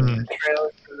see Bacon. the trailer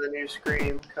for the new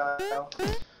Scream, Kyle?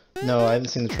 No, I haven't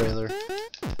seen the trailer.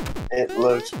 It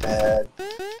looks bad.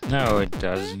 No, it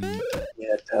doesn't.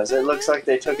 Yeah, it does. It looks like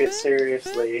they took it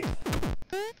seriously.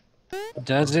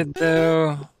 Does it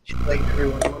though? Like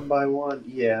everyone one by one,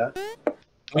 yeah.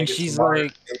 When it's she's a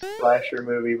modern like, slasher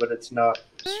movie, but it's not.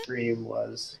 Scream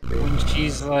was. when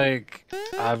she's like,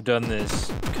 I've done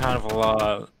this kind of a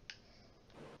lot.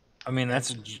 I mean,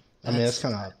 that's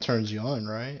kind of turns you on,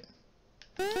 right?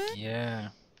 Yeah.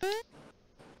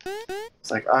 It's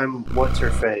like I'm. What's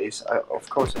her face? Of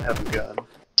course, I have a gun.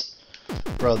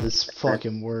 Bro, this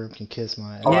fucking worm can kiss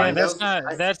my ass. Oh, Yeah, I know.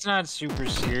 that's not super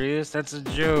serious. That's a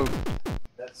joke.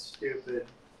 That's stupid.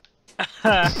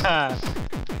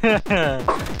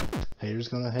 Haters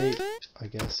gonna hate, I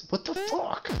guess. What the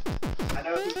fuck? I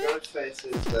know who Ghostface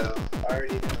is, though. I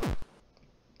already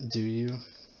know. Do you?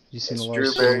 You seen It's a lot Drew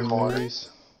of scary Barrymore. movies?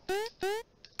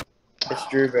 It's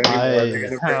Drew Barrymore. They're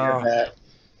gonna bring her back.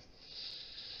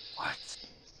 What?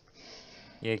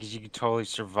 Yeah, because you could totally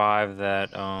survive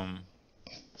that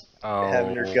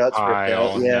having her guts ripped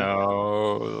out. Yeah.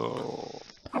 No.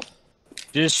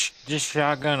 Just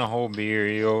shotgun a whole beer.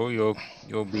 You'll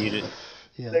beat it.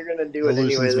 Yeah. They're gonna do it anyway.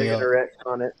 loosens me They're gonna up. wreck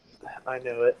on it. I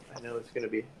know it. I know it's gonna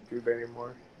be Drew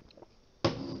Barrymore.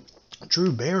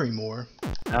 Drew Barrymore.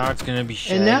 Now it's gonna be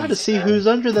Shaggy. And now to see who's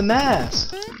under the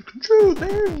mask. Drew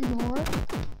Barrymore.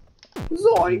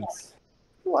 Zoinks!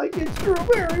 Like it's Drew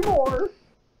Barrymore.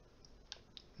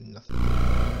 Nothing.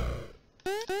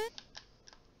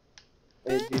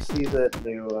 Hey, did you see that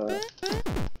new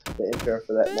the intro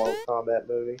for that Mortal Kombat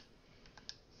movie?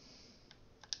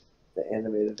 The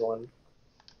animated one.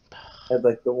 Had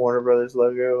like the Warner Brothers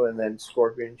logo, and then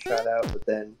Scorpion shot out, but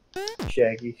then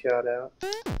Shaggy shot out.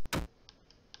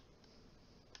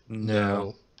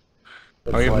 No.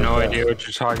 No. I have no idea what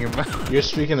you're talking about. You're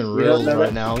speaking in You riddles don't know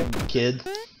right now, kid.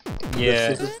 Yeah.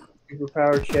 This is a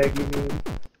superpowered Shaggy meme.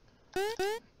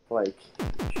 Like,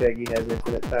 Shaggy has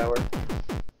infinite power.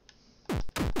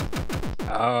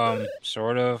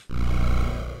 Sort of.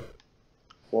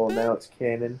 Well, now it's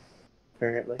canon,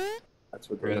 apparently. That's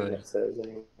what the Really? internet says,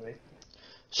 anyway.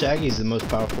 Shaggy's the most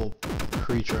powerful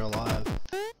creature alive.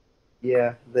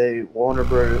 Yeah, Warner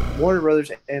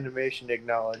Brothers Animation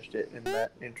acknowledged it in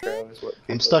that intro. Is what I'm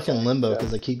people stuck are in saying, limbo so.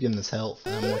 because I keep getting this health,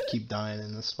 and I'm gonna keep dying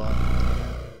in this spot.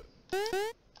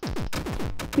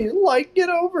 He's like, get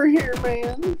over here,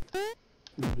 man.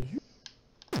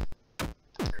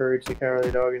 Courage the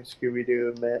Cowardly Dog and Scooby-Doo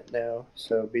have met now,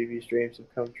 so BB's dreams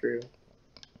have come true.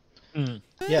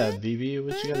 Yeah, BB,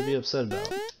 what you gotta be upset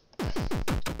about?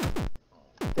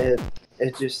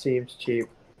 It just seems cheap.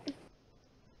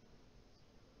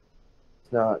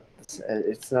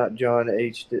 It's not John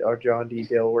or John D.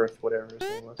 Dilworth, whatever his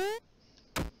name was.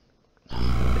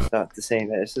 It's not the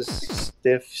same. It's just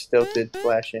stiff, stilted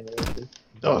Flash animation.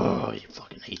 Oh, you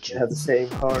fucking hate It you. has the same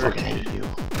I heart. fucking hate you.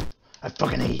 I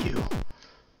fucking hate you.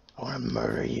 I wanna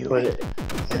murder you. But I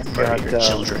wanna it's murder your got,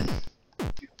 children.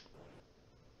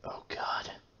 Oh god.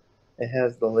 it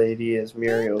has the lady as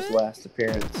Muriel's last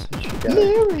appearance. She died.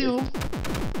 Muriel!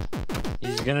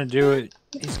 He's gonna do it.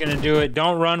 He's gonna do it.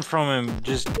 Don't run from him.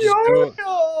 Just go.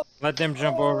 Let them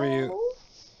jump over you.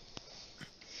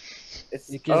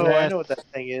 I know what that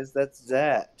thing is. That's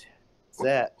Zat.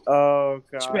 Oh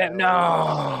god.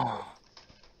 No.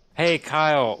 Hey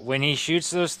Kyle, when he shoots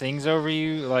those things over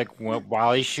you, like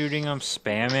while he's shooting them,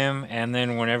 spam him, and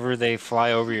then whenever they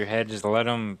fly over your head, just let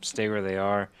them stay where they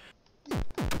are.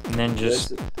 And then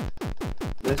just.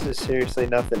 This is seriously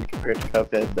nothing compared to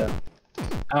Cuphead, though.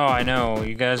 Oh, I know.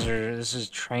 You guys are. This is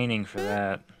training for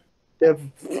that.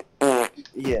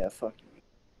 Yeah, fuck.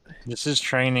 This is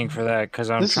training for that because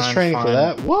I'm This trying is training to for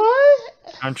find. that? What?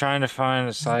 I'm trying to find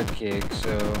a sidekick.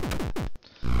 So.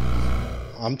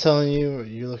 I'm telling you,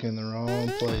 you're looking in the wrong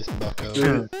place, bucko.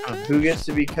 Who gets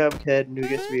to be Cuphead and who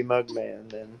gets to be Mugman,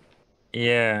 then?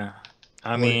 Yeah.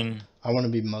 I mean. I want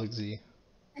to be Muggsy.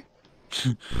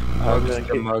 Mug's the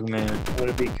Mugman. I'm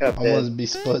gonna be I want to Cuphead. be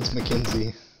Spuds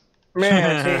McKenzie.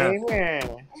 Man, man.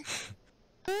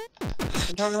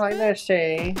 I'm talking like this,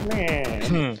 see?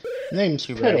 Man. Name's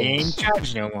Too bad he ain't Piddles.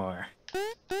 charged no more.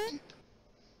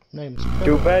 Name's Too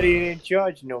Piddles. bad he ain't in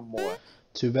charge no more.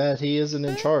 Too bad he isn't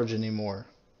in charge anymore.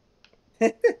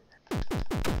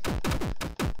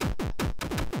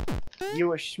 You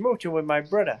were smooching with my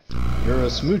brother. You're a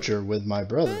smoocher with my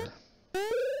brother.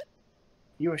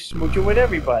 You were smooching with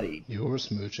everybody. You're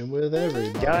smooching with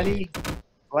everybody. Johnny,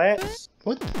 Flats,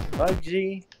 What?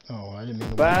 Bugsy, Oh, I didn't mean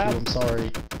to Bob? wake you. I'm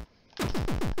sorry.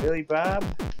 Billy Bob,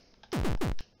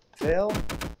 Phil.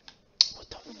 What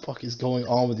the fuck is going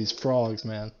on with these frogs,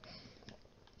 man?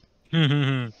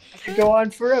 I could go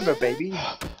on forever, baby.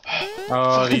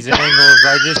 Oh, these angles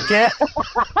I just get.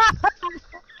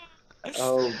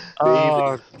 Oh, baby.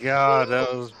 Oh god,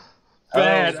 that was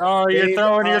bad. Oh, you're baby.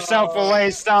 throwing yourself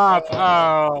away. Stop.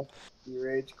 Oh, You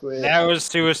rage quit. that was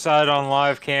suicide on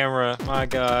live camera. My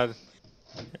god.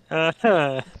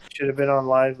 Should have been on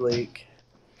Live Leak.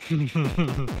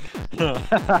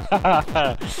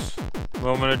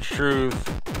 Moment of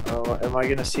truth. Oh, am I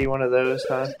gonna see one of those,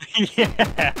 huh?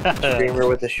 Yeah. Streamer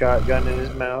with a shotgun in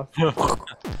his mouth.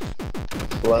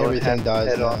 Blowing Everything half dies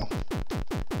head now. off.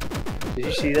 Did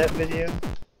you see that video?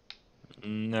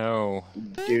 No.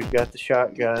 Dude got the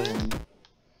shotgun and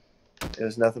it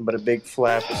was nothing but a big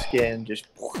flap of skin just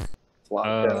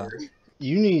flopped over.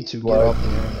 You need to get Blood. off the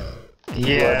internet.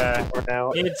 Yeah. Blood pouring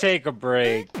out. You take a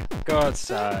break. Go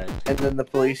outside. And then the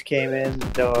police came in, the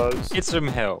dogs. Get some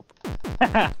help.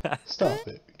 Stop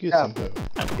it. Get Yeah. some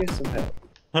help. Get some help.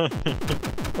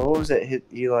 What was it?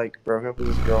 He like broke up with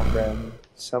his girlfriend.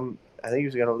 I think he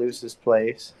was gonna lose his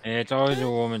place. And it's always a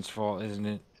woman's fault, isn't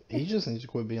it? He just needs to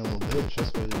quit being a little bitch.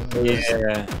 That's what he's doing.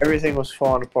 Yeah. Everything was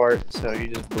falling apart, so he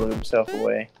just blew himself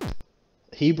away.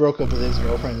 He broke up with his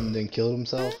girlfriend and then killed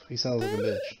himself. He sounds like a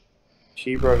bitch.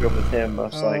 She broke up with him,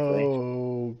 most likely.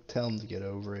 Oh, tell him to get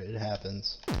over it. It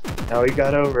happens. No, he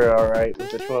got over it alright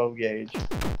with the 12 gauge.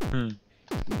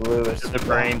 Blew his The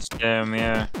brain stem,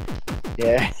 yeah.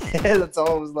 Yeah, that's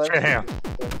all was left. Damn.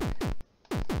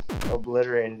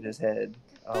 Obliterated his head.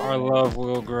 Oh, Our love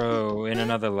will grow in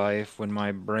another life when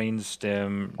my brain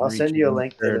stem. I'll send you a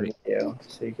link to the 30. video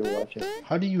so you can watch it.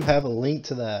 How do you have a link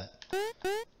to that?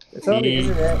 It's on the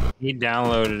internet. He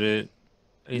downloaded it.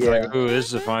 He's like, "Ooh, this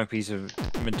is a fine piece of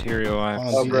material." I have to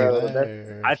Oh, see bro,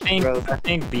 it." I think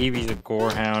BB's a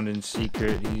gorehound in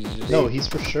secret. He's just No, he's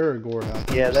for sure a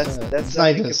gorehound. Yeah, that's it's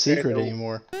not even a secret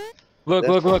anymore.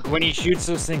 Look! When he shoots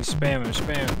those things, spam him,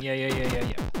 spam him.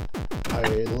 Yeah.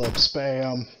 Alright, look,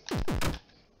 spam.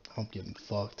 I'm getting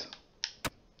fucked.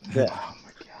 Yeah. Oh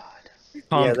my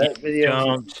god. Yeah, that video.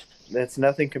 Jumped. That's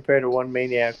nothing compared to one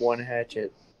maniac, one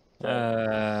hatchet.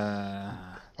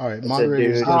 Alright,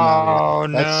 moderators, get him out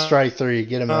of here. That's strike 3.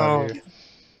 Get him out of here.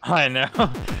 I know.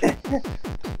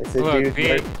 It's a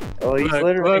dude. Oh, he's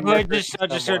literally. Look! Just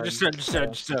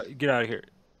get out of here.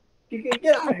 Get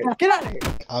out of here! Get out of here!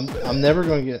 I'm never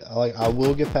going to get, like, I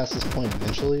will get past this point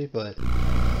eventually, but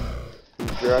He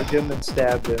drugged him and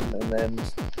stabbed him, and then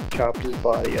chopped his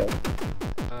body up.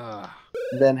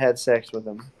 Then had sex with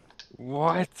him.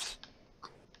 What?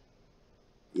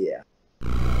 Yeah.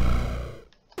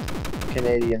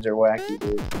 Canadians are wacky,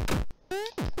 dude. I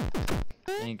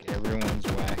think everyone's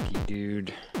wacky,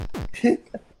 dude. He's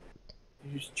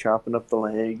chopping up the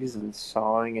legs and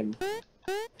sawing, and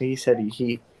he said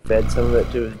he fed some of it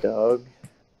to his dog.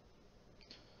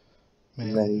 man,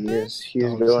 And then he was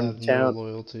dogs going have to no town,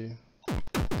 loyalty.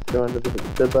 going to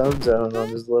the bone zone on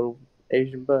his little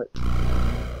Asian butt.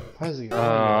 Why is he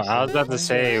I was about to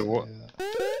say, what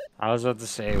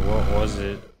was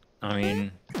it? I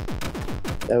mean,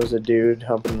 That was a dude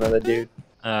humping another dude.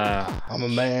 I'm a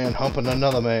man humping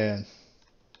another man.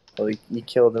 Well, he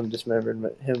killed him, dismembered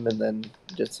him, and then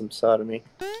did some sodomy.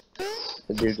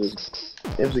 The dude was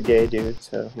a gay dude,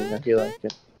 so you know he liked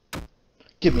it.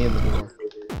 Get me in the door.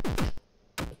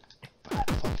 I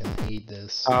fucking hate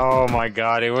this. oh my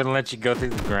god, it wouldn't let you go through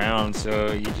the ground,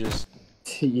 so you just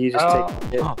You just take a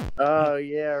hit. Oh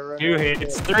yeah, right. 2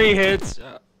 hits, 3 hits.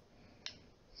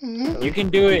 You can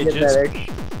do it. You get Just that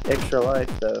extra life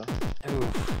though.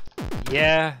 oof.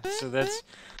 Yeah. So that's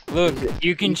look.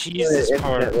 You can cheese this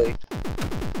part. Infinitely.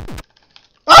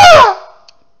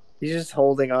 He's just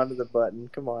holding onto the button.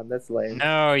 Come on, that's lame.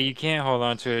 No, you can't hold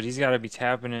on to it. He's got to be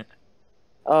tapping it.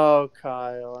 Oh,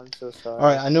 Kyle, I'm so sorry.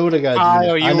 Alright, I know what I gotta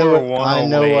Kyle, do. you I know what I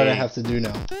away. have to do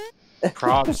now.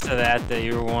 Props to that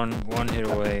you were one hit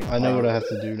away. I know what I have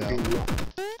to do now.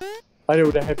 I know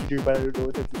what I have to do, but I don't know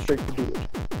what I have to straight to do it.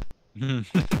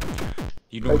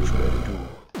 You know what you gotta do.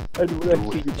 I know what I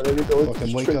have to do, but I don't know what Fucking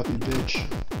to wake up, you bitch.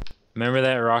 Remember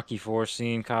that Rocky 4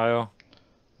 scene, Kyle?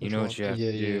 You know what you have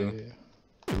to do. Yeah.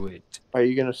 Do it. Are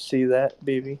you gonna see that,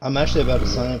 baby? I'm actually about to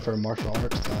sign up for a martial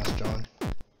arts class, John.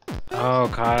 Oh,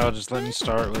 Kyle, just let me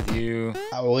start with you.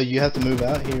 Well, you have to move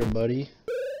out here, buddy.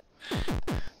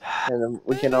 And then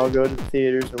we can all go to the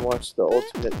theaters and watch the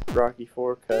ultimate Rocky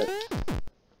 4 cut.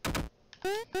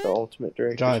 The ultimate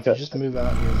director's John, if cut. you just move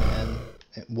out here, man,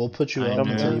 we'll put you I up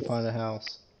know. until you find a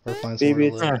house. Or find somewhere Baby,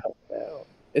 to it's live. coming out.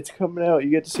 It's coming out. You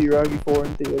get to see Rocky 4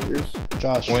 in theaters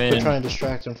Josh, When? quit trying to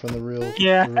distract him from the real,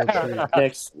 Yeah. the real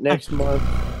treat. next month.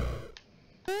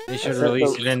 They should sent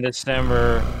release the- it in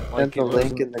December. Sent the it was-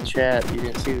 link in the chat. You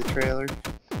didn't see the trailer?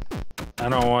 I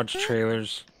don't watch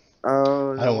trailers.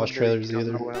 Oh, I don't watch wonder trailers you don't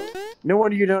either. know when- No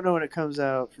wonder you don't know when it comes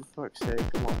out. For fuck's sake,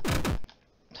 come on.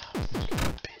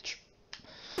 Bitch.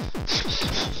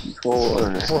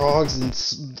 For Frogs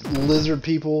and lizard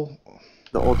people.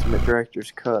 the ultimate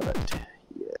director's cut.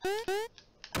 Yeah.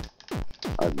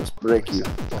 I must break you.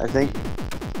 I think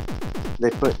they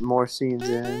put more scenes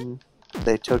in.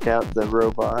 They took out the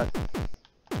robot.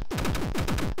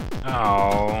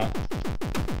 Oh.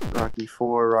 Rocky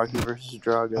 4, Rocky vs.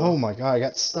 Drago. Oh my god, I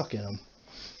got stuck in them.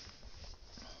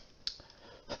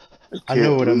 I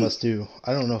know what I must do.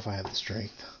 I don't know if I have the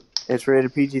strength. It's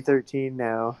rated PG-13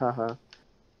 now. Haha.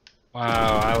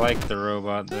 Wow, I like the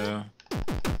robot though.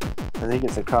 I think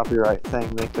it's a copyright thing.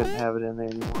 They couldn't have it in there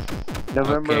anymore.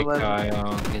 November Okay, 11th.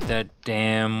 Kyle, get that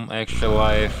damn extra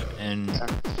life and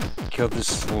kill this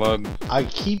slug. I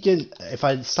keep getting, if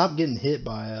I stop getting hit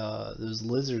by those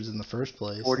lizards in the first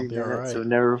place, 40 I'll be minutes alright. of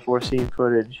never before seen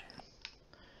footage.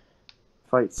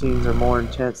 Fight scenes are more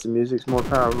intense, the music's more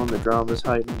powerful, and the drama's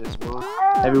heightened as well.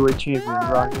 Heavyweight champion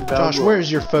Rocky Balboa. Josh,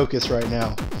 where's your focus right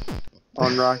now?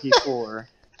 On Rocky 4.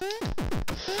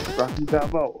 Rocky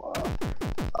Balboa.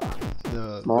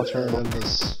 The Monster. return of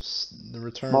the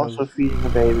return I'm also of feeding the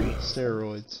baby.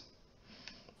 steroids.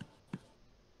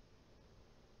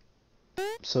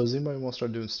 So does anybody want to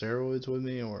start doing steroids with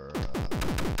me, or?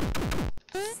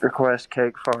 Request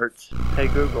cake farts. Hey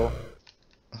Google.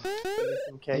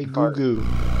 Hey Fart. Goo. My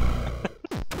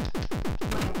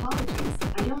apologies.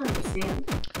 I don't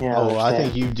understand. Yeah, Oh, I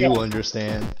think you do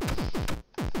understand.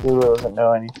 Google doesn't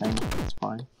know anything. It's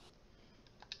fine.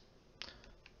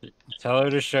 Tell her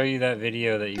to show you that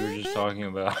video that you were just talking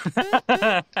about.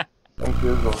 Hey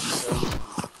Google.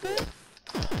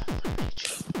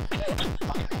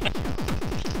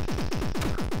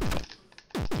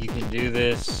 You can do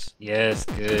this. Yes,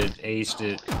 good. Aced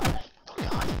it. Oh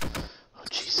God. Oh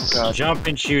Jesus. God. Jump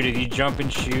and shoot. If you jump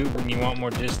and shoot when you want more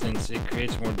distance, it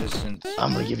creates more distance.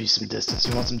 I'm gonna give you some distance.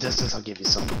 You want some distance? I'll give you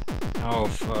some. Oh,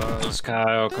 fuzz,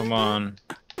 Kyle, come on.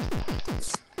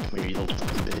 Come here, you little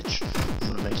fucking bitch.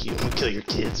 I'm gonna kill your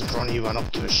kids in front of you. I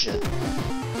don't give a shit.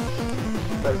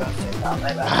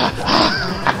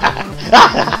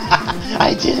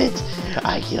 I did it!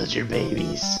 I killed your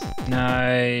babies.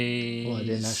 Nice. Well, I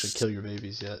didn't actually kill your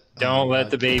babies yet. Don't let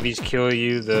the babies kill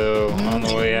you, though, on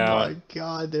the way Oh out. my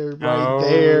God, they're right No,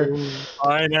 there.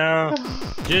 I know.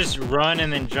 Just run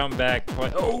and then jump back.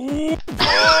 Oh!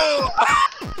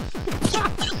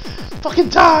 Fucking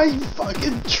die, you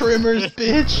fucking trimmers,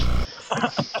 bitch.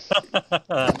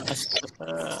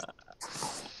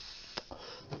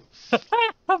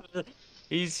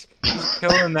 He's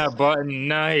killing that button.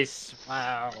 Nice.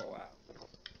 Wow.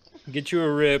 Get you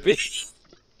a rip.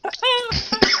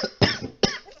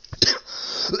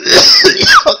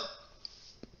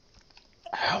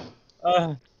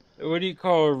 What do you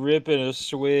call a rip and a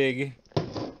swig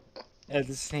at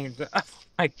the same time? Oh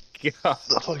my God.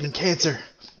 The fucking cancer.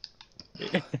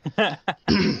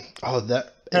 Oh, it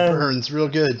burns real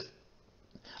good.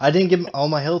 I didn't get all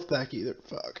my health back either.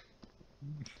 Fuck.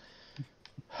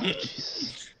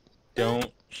 Jesus.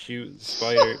 Don't shoot the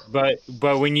spider.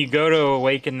 But when you go to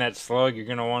awaken that slug, you're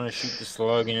gonna want to shoot the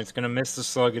slug, and it's gonna miss the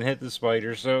slug and hit the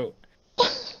spider. So.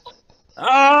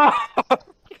 Oh!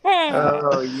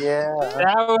 Oh yeah.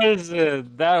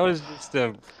 That was just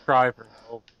a cry for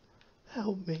help.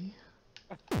 Help me.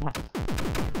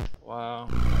 Wow.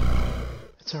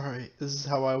 It's alright. This is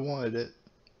how I wanted it.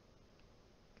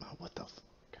 Oh, what the fuck?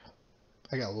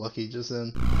 I got lucky just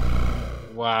then.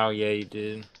 Wow, yeah, you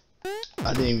did.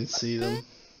 I didn't even see them.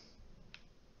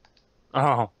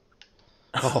 Oh.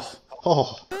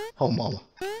 Oh, mama.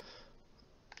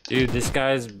 Dude, this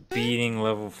guy's beating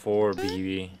level 4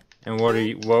 BB. And what are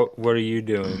you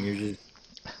doing? You're just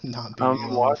Not beating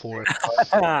level 4.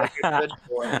 Like a good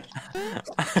boy.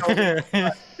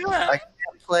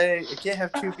 I can't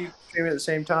have two people streaming at the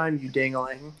same time, you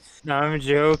dingling. No, I'm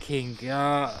joking.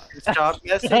 God. Stop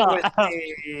messing with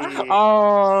me.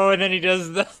 Oh, and then he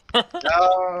does that.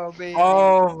 No, baby.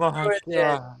 Oh my You ruined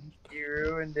God. it. You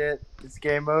ruined it. It's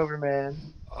game over, man.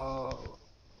 Oh.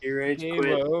 You rage Game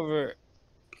quit. over.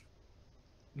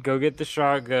 Go get the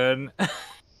shotgun.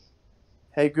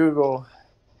 Hey Google,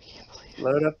 I can't believe it.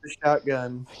 load up the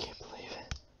shotgun. I can't believe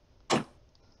it.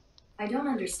 I don't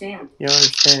understand. You don't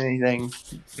understand anything.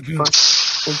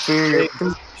 Inferior.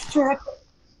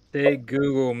 Say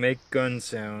Google, make gun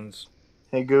sounds.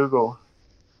 Hey Google,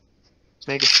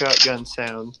 make a shotgun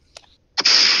sound.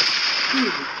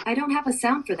 I don't have a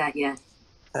sound for that yet.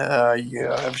 You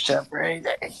don't have sound for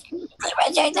anything.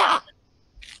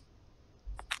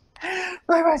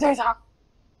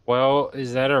 Well,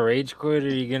 is that a rage quit or are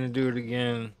you gonna do it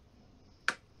again?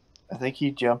 I think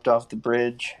he jumped off the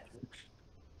bridge.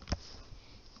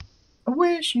 I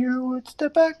wish you would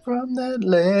step back from that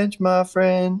ledge, my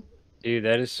friend. Dude,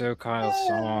 that is so Kyle's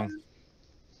song.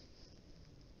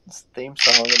 It's the theme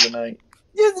song of the night.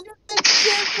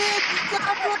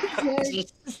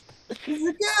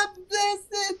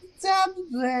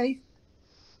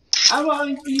 I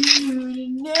want you to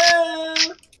know.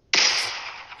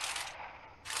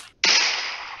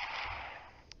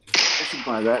 I should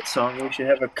buy that song. We should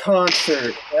have a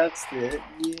concert. That's it.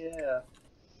 Yeah.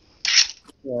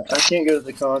 Yeah, I can't go to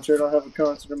the concert. I'll have a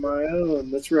concert of my own.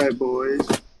 That's right, boys.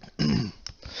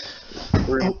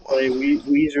 We're gonna play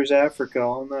Weezer's Africa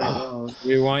all night long.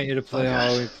 We want you to play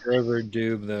Holly Forever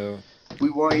Doob, though. We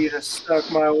want you to suck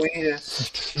my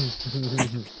weenus.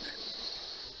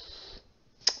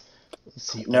 Let's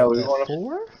see. No, we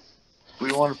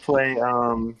want to play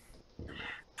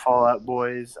Fallout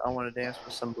Boys. I want to dance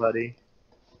with somebody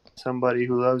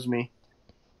who loves me.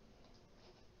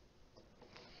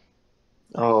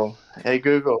 Oh, hey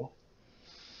Google,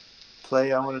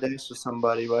 play "I Want to Dance with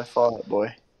Somebody" by Fall Out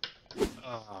Boy.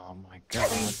 Oh my god.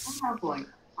 Fall Out Boy.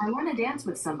 I want to dance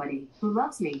with somebody who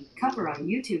loves me. Cover on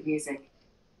YouTube Music.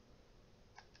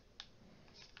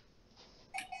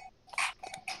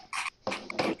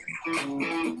 He's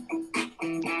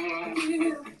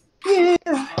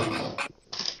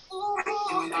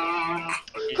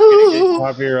gonna get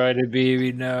copyrighted,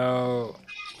 baby. No.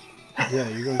 Yeah,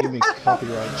 you're gonna give me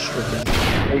copyright stricken.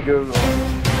 Hey Google.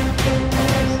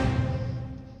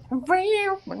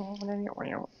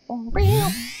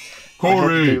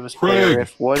 Corey, Craig.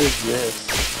 What is this?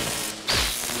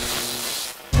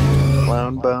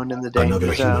 Clone Bone in the Danger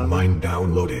Another human Zone. mind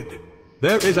downloaded.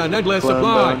 There is an endless Clone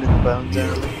supply. Bone in the Bone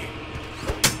Zone. Nearly.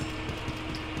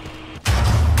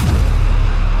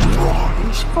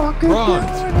 Bronze.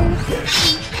 Bronze.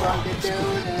 Yes.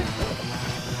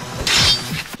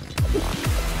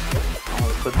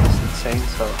 I'll put this insane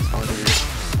sauce on your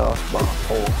softball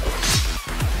hole.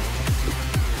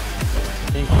 I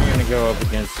think you're gonna go up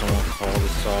against someone called a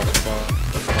softball.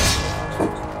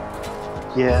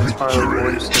 Yeah, it's part of the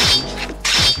voice thing.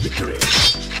 Victory.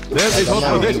 There is hope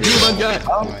for this human yet.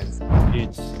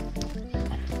 It's...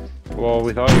 Well,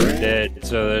 we thought you were dead,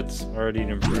 so that's already an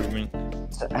improvement.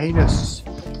 It's the anus.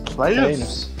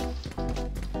 Anus.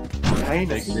 Big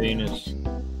Anus. Venus.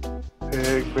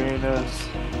 Big Venus.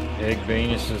 Big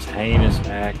Venus's heinous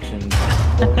actions.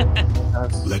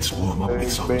 Let's warm up Big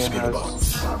with some Venus.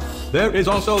 skittles. There is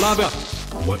also lava.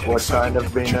 What What kind of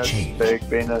temperature Venus? change? Big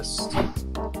Venus.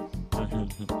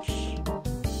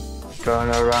 Turn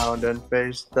around and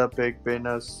face the big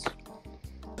Venus.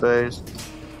 Face.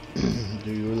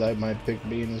 Do you like my big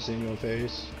penis in your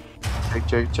face?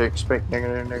 Chick, speak,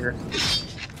 nigger.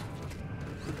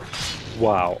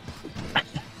 Wow.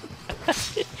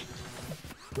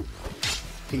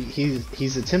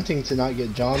 He's attempting to not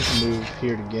get John to move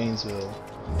here to Gainesville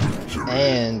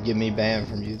and get me banned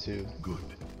from YouTube. Good.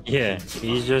 Yeah,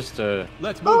 he's just a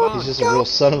Let's move on. He's just a real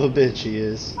son of a bitch, he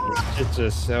is.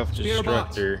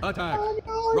 self-destructor. Attack.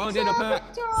 Run in a pack.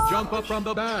 Jump up from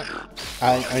the back.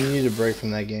 I need a break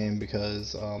from that game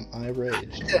because I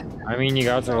raged. I mean, you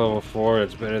got to level 4.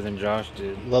 It's better than Josh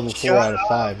did. Level 4 out of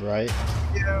 5, right?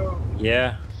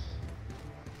 Yeah.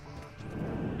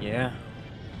 Yeah.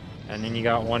 And then you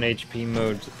got 1 HP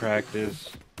mode to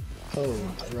practice. Oh,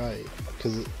 right.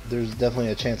 Because there's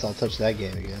definitely a chance I'll touch that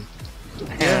game again.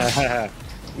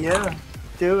 Yeah,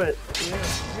 do it.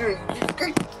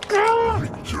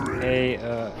 Hey,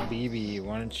 BB,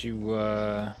 why don't you,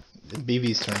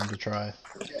 BB's turn to try.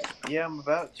 Yeah, I'm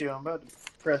about to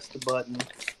press the button.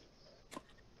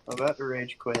 I'm about to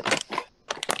rage quit.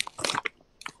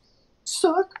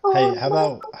 Suck. Hey,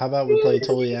 how about we play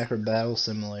Totally Accurate Battle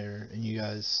Simulator and you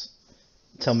guys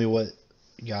tell me what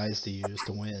guys to use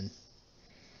to win.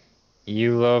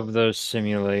 you love those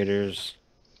simulators.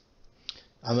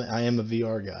 I am a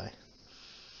VR guy.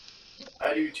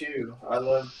 I do too. I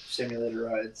love simulator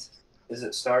rides. Is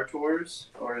it Star Tours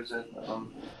or is it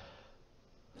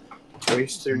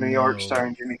Race Through New York No.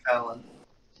 starring Jimmy Fallon?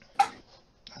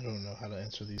 I don't know how to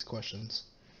answer these questions.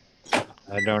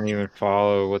 I don't even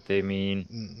follow what they mean.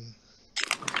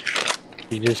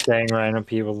 Mm-mm. You're just saying random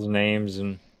people's names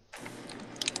and...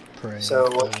 Praying, So,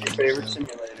 what's I your don't favorite understand.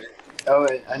 simulator? Oh,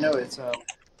 I know it's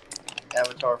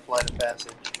Avatar: Flight of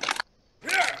Passage.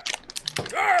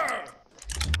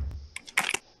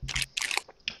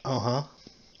 Uh-huh.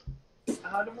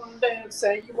 I don't want to dance.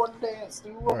 Say you want to dance.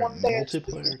 You Alright, want to dance.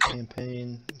 multiplayer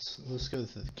campaign. Let's go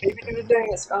with the Give me the campaign.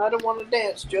 dance. I don't want to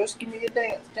dance. Just give me a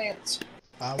dance. Dance.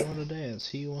 I want to dance.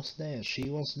 He wants to dance. She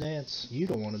wants to dance. You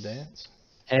don't want to dance.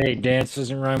 Hey, dance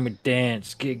doesn't rhyme with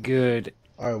dance. Get good.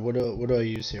 Alright, what do I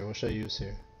use here? What should I use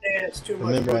here? Dance too much.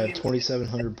 Remember, I have boogie.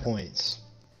 2,700 points.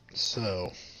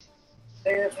 So,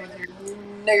 Dance with your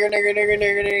nigger.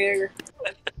 nigger.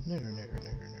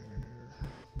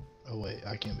 Oh wait,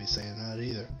 I can't be saying that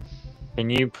either. Can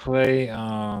you play,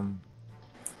 Can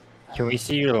we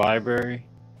see your library?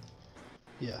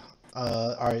 Yeah.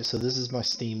 Alright, so this is my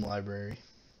Steam library.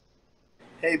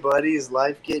 Hey, buddy, is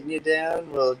life getting you down?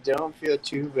 Well, don't feel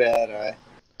too bad.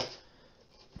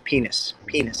 Penis.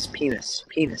 Actually,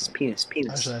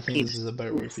 I think this is a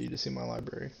better way for you to see my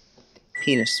library.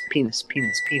 Penis. Make him stop.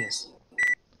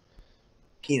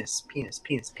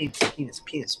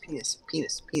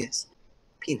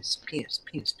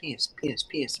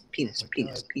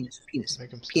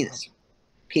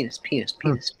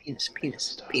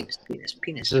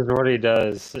 This is what he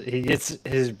does. He gets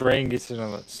his brain gets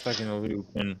stuck in a loop,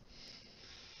 and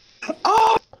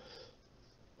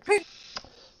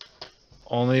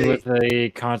only with a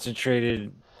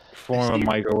concentrated form a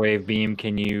microwave beam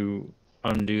can you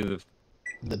undo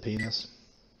the penis?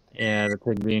 Yeah, the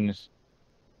pig penis.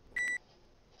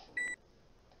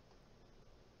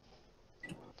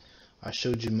 I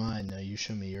showed you mine, now you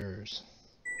show me yours.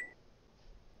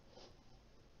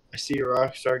 I see a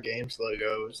Rockstar Games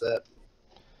logo. Is that?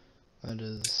 That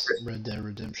is Red Dead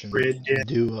Redemption. Red Dead.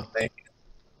 Dua.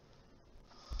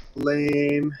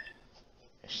 Lame.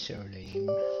 So lame.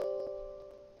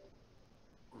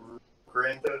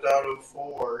 Grand Theft Auto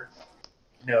 4.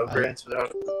 No, Grand Theft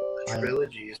Auto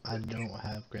trilogy. I don't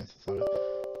have Grand Theft Auto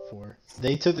 4.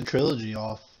 They took the trilogy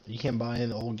off. You can't buy any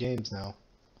of the old games now.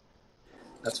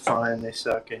 That's fine. They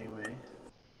suck anyway.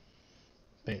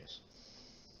 Thanks.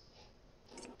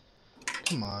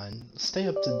 Come on, stay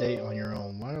up to date on your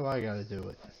own. Why do I gotta do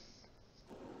it?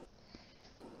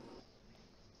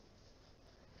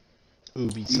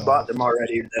 Ubisoft. You bought them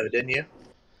already, though, didn't you?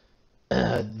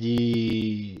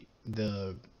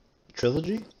 The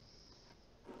trilogy?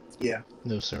 Yeah.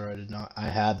 No, sir, I did not. I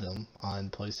have them on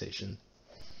PlayStation.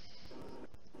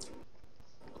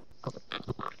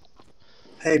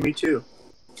 Hey, me too.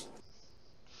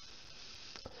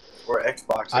 Or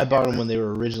Xbox. I bought them when they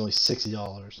were originally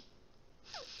 $60.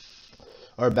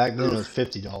 Or back then it was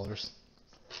 $50.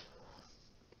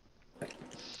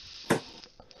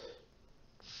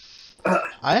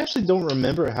 I actually don't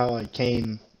remember how I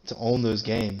came to own those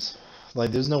games.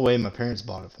 Like, there's no way my parents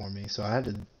bought it for me, so I had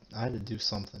to do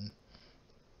something.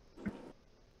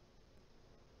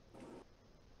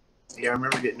 Yeah, I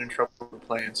remember getting in trouble for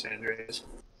playing San Andreas.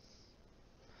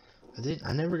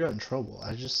 I never got in trouble.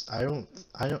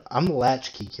 I'm a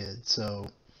latchkey kid, so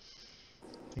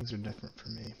things are different for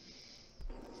me.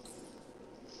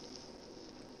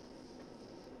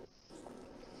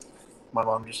 My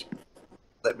mom just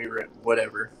let me rent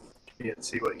whatever. She didn't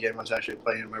see what game I was actually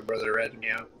playing. My brother ratted me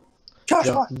out.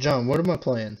 John, what am I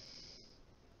playing?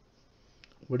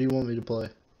 What do you want me to play?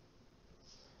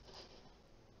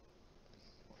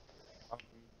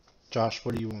 Josh,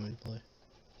 what do you want me to play?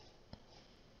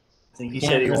 I think he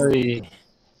said he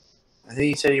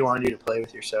wanted you to play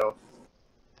with yourself.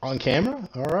 On camera?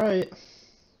 Alright.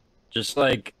 Just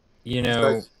like, you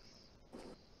know,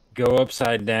 go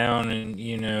upside down and,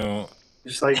 you know...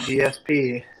 Just like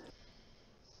DSP.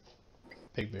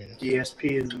 Big brain.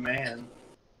 DSP is the man.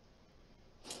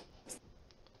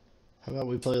 How about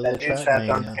we play a little That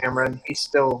track on camera, and he's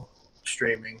still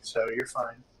streaming, so you're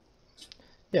fine.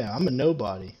 Yeah, I'm a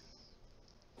nobody.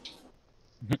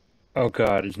 Oh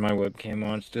god, is my webcam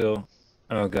on still?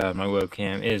 Oh god, my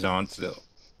webcam is on still.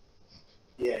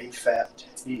 Yeah, he's fat.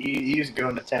 He's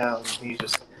going to town. He's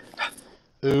just...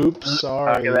 Oops,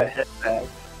 sorry. That head back.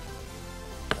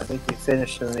 I think he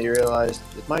finished and then he realized,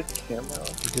 is my camera on?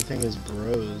 The good thing is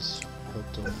bros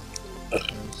helped him.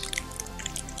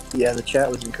 Yeah, the chat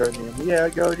was encouraging him. Yeah,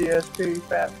 go DSP,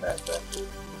 fat.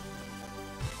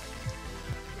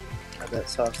 That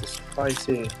sauce is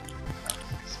spicy.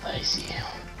 Spicy.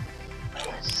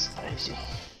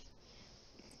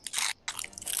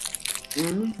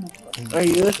 Are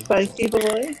you a spicy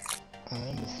boy? I'm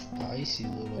a spicy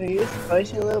little. Are you a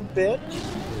spicy little bitch?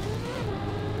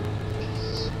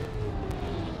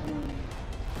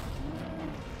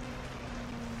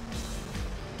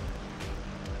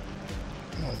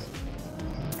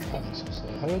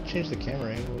 How do I change the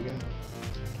camera angle again?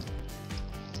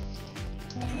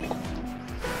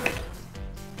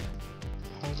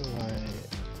 How do I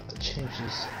change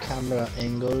this camera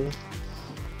angle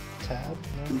tab?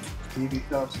 No? You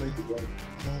can't sleep again.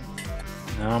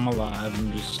 No, I'm alive.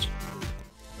 I'm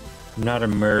not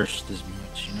immersed as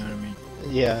much, you know what I mean?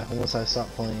 Yeah, once I stop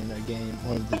playing that game,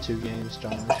 one of the two games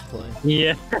John was playing.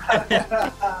 Yeah.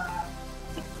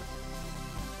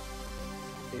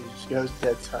 He just goes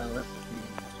dead silent.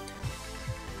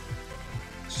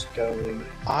 Scully.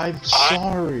 I'm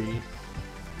sorry.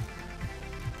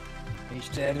 He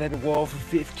standing at the wall for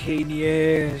 15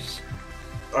 years.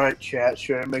 Alright, chat,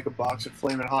 should I make a box of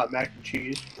flaming hot mac and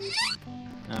cheese?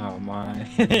 Oh my.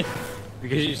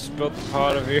 Because you spilled the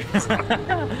pot over here.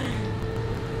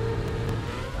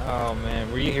 Oh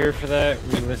man, were you here for that?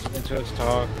 Were you listening to us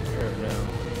talk? Or no?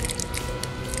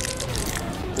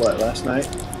 What, last night?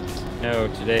 No,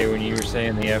 today when you were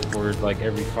saying the F word like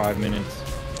every 5 minutes.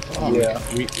 Yeah.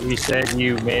 We said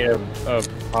you made a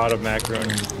pot of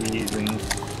macaroni and cheese and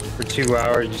for 2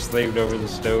 hours you slaved over the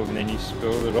stove and then you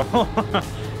spilled it all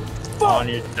on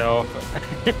yourself.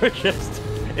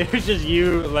 It was just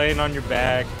you laying on your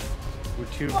back with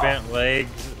two bent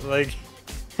legs, like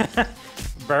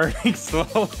burning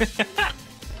slowly.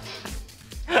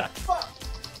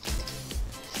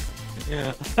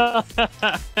 Yeah.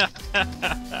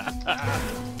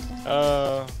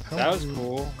 That was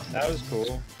cool. That was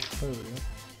cool.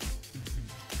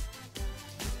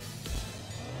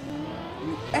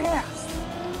 You ass!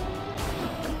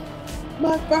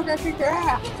 Motherfucker, kick your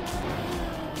ass!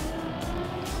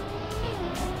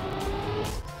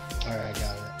 Alright, I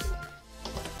got it.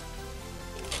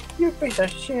 You piece of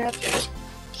shit!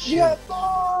 You got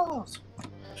balls!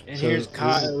 And So here's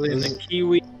Kyle in the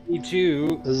Kiwi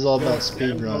too. This is all about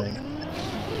speed running.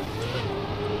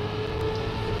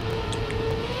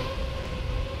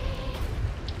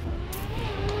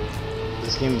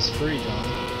 This game is free, John.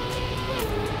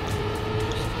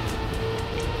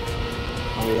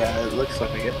 Oh yeah, it looks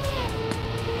like it.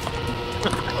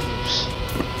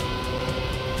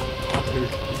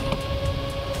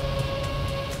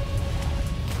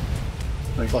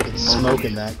 Like fucking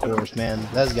smoking that course, man.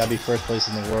 That's gotta be first place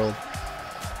in the world.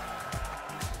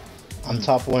 I'm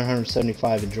top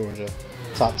 175 in Georgia.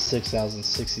 Top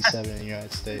 6,067 in the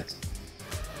United States.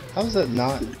 How is that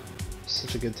not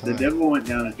such a good time? The devil went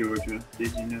down to Georgia.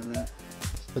 Did you know that?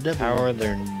 The devil How are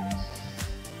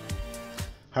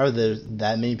there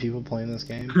that many people playing this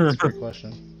game? That's a great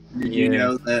question. Did you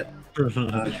know that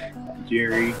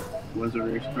Jerry was a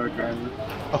race car driver?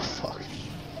 Oh fuck.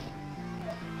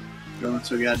 Going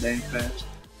so goddamn fast.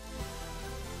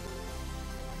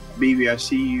 BB, I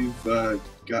see you've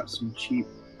got some cheap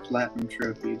platinum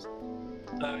trophies.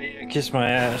 Oh yeah, kiss my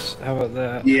ass. How about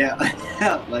that? Yeah,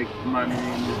 like my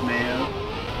name is Mayo.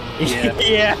 Yeah.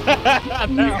 Yeah, that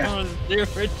one was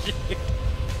different.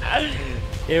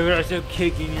 Yeah, but I'm still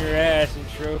kicking your ass in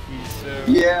trophies, so.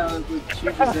 Yeah, it was the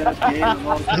cheapest ass game of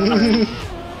all time.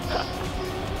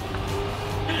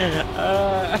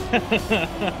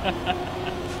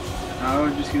 I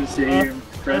was just gonna sit here and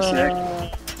press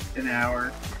X an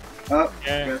hour. Oh,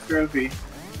 Yeah. got a trophy.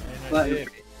 Platinum.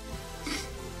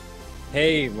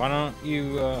 Hey, why don't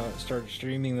you start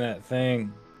streaming that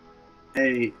thing?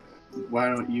 Hey, why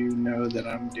don't you know that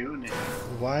I'm doing it?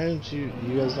 Why don't you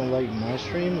guys don't like my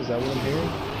stream? Is that what I'm hearing?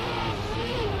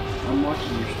 I'm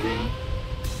watching your stream.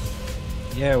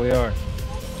 Yeah, we are.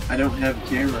 I don't have a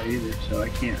camera either, so I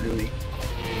can't really.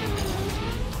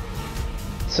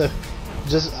 So,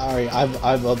 just alright,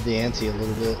 I've upped the ante a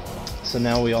little bit. So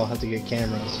now we all have to get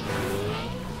cameras.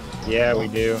 Yeah, we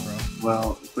do.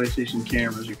 Well, PlayStation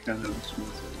cameras are kind of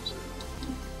expensive. So.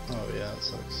 Oh yeah, it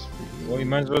sucks. Well, you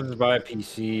might as well just buy a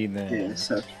PC then. Yeah, it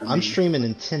sucks for I'm me. streaming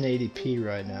in 1080p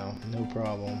right now, no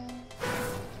problem.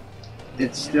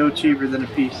 It's still cheaper than a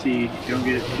PC. Don't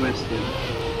get it twisted.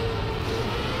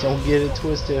 Don't get it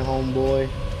twisted, homeboy.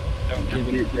 Don't Don't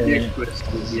give get it the dick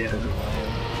twisted. Yeah.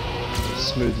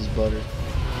 Smooth as butter.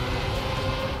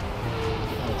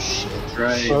 Oh shit.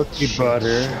 Right. Fuck you,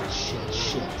 butter.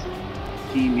 Shit.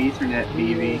 Team Ethernet,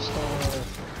 BB.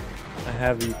 I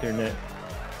have Ethernet.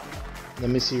 Let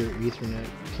me see your Ethernet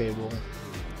cable.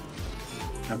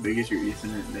 How big is your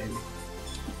Ethernet, baby?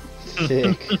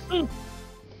 Thick.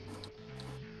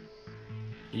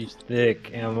 He's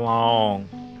thick and long.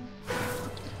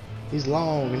 He's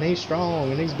long and he's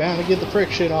strong and he's bound to get the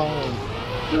friction on.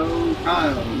 Go,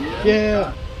 Kyle.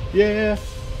 Yeah. Yeah.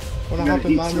 When I Gotta hop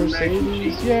in eat my some mac and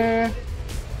Mercedes, cheese. yeah.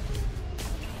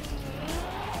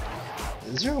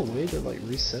 Is there a way to like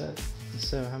reset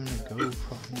instead of having to go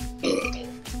fucking?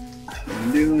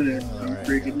 I'm doing it. I'm Alright,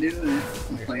 freaking doing it.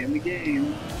 I'm playing the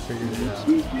game. Figured it out.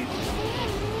 Excuse me.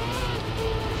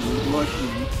 Who's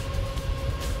watching me?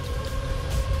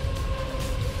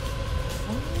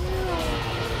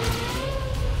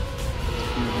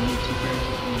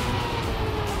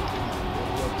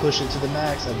 Push it to the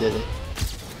max. I did it.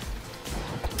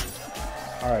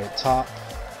 All right, top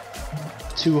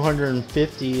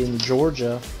 250 in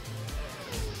Georgia.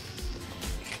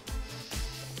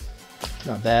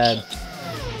 Not bad.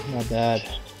 Not bad.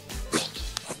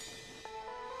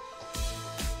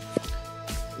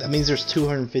 That means there's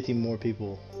 250 more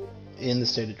people in the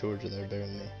state of Georgia that are better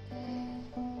than me.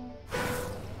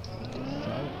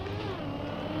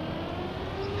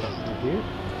 Cutting through here.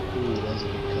 Ooh, that's a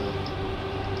good cut.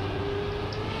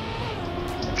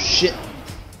 Oh shit!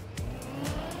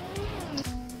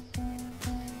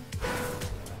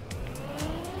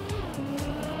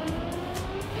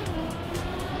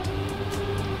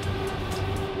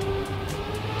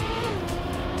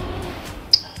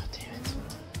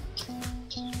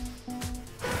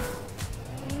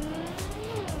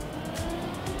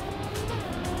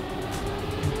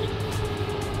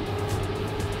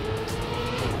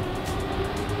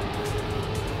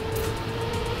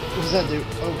 What does that do?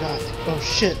 Oh god. Oh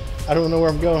shit. I don't know where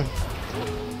I'm going.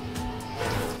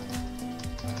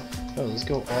 Oh, let's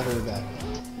go all the way back.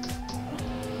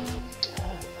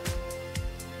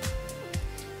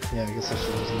 Yeah, I guess I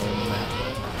should just learn the map.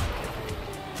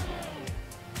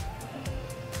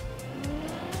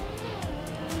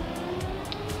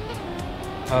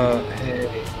 Hey.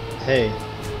 Hey.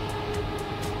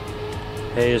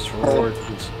 Hey, it's rewards.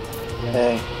 Yeah.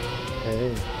 Hey.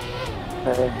 Hey.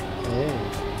 Hey. Hey.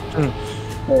 Hey.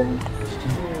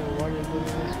 Why are you looking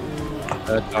at this?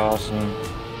 That's awesome.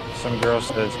 Some girl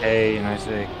says, hey, and I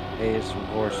say, hey, it's for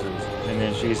horses. And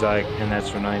then she's like, and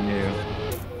that's when I knew.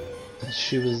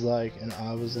 She was like, and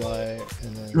I was like,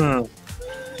 and then...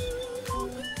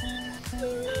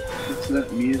 What's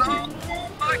that music?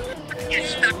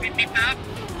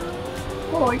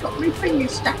 Oh, I got my finger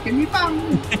stuck in my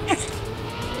bum.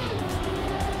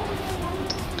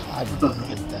 I didn't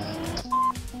hit that.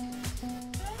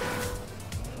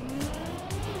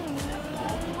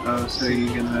 Oh, so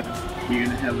you're gonna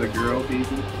have a girl baby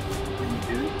when you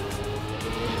do it?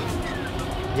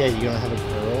 Yeah, you're gonna have a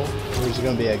girl? Or is it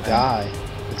gonna be a guy?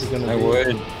 What's it gonna be? I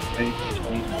would. Hey,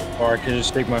 Or I could just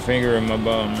stick my finger in my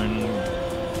bum and...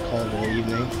 Call it an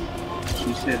evening.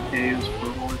 she said hey is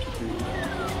for horse food.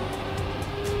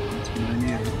 That's what I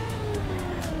knew.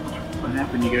 What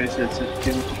happened? You guys had such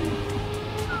chemistry.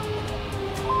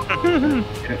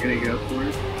 You're gonna go for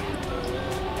it?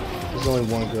 There's only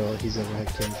one girl he's ever had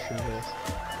chemistry with.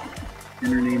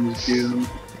 And her name is Doom.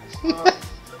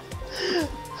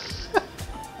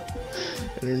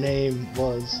 And her name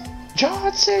was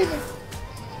John Cena.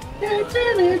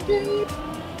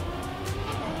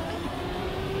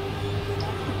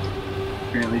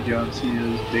 Apparently John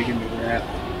Cena is big into rap.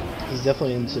 He's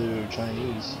definitely into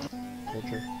Chinese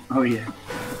culture. Oh yeah.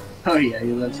 Oh yeah,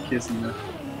 he loves kissing the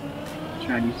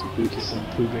Chinese food. Some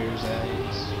Pooh Bear's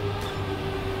ass.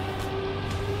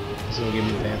 He's gonna give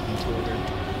me a ban from Twitter.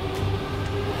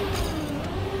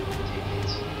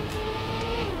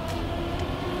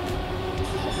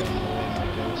 Fucking away my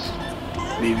ghost.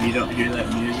 Maybe you don't hear that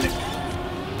music.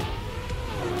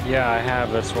 Yeah, I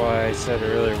have. That's why I said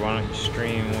earlier, why don't you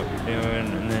stream what you're doing?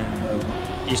 And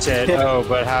then you said, oh,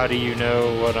 but how do you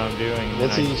know what I'm doing?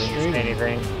 What's And I he didn't say streaming?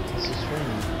 anything. What's he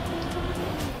streaming?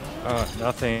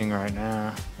 Nothing right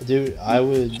now. Dude,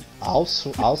 I'll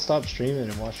stop streaming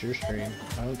and watch your stream.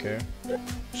 I don't care.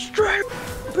 Stream!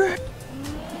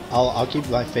 I'll keep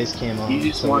my face cam on. He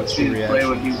just so wants we you see to play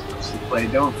what he reactions. wants to play.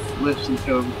 Don't listen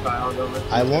to him, Kyle. Don't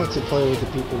listen I to want him. to play with the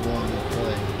people who want me to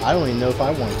play. I don't even know if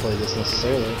I want to play this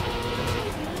necessarily.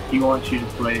 He wants you to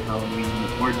play Halloween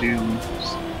or Doom.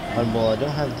 Well, I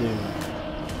don't have Doom.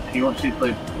 He wants you to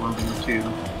play World War II.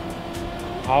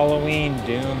 Halloween,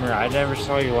 Doom, or I never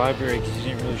saw your library because you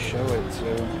didn't really show it,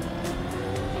 so...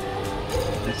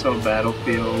 I saw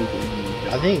Battlefield and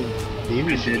I think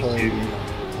Baby I should did play too.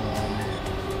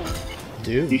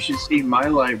 Doom. You should see my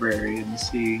library and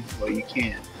see what you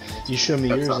can. You show me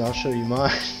That's yours, all. I'll show you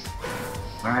mine.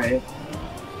 Alright.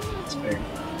 That's fair.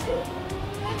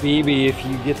 BB, if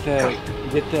you get that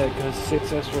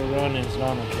successful run and it's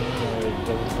not on camera, it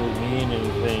doesn't really mean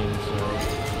anything, so...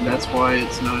 That's why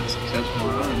it's not a successful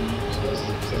run.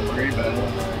 So don't worry about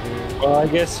it. Well, I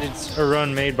guess it's a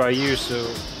run made by you, so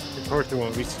of course it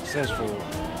won't be successful.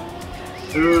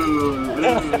 Ooh,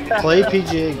 yeah. Play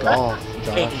PGA golf,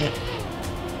 Josh.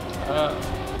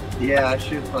 Yeah, I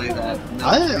should play that. No,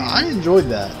 I enjoyed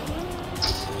that.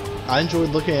 I enjoyed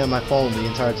looking at my phone the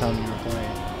entire time you were playing.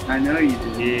 I know you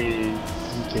did. Yeah.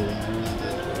 I'm kidding, I really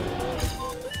did.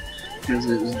 Because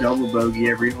it was double bogey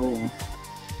every hole.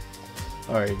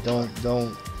 Alright,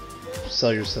 don't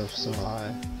sell yourself so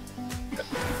high.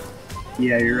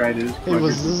 Yeah, you're right. It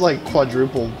was. This is like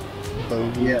quadruple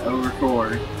bogey. Yeah, over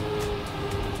 4.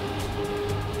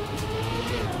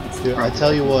 Dude, I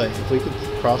tell you what, if we could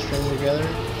cross stream together,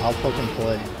 I'll fucking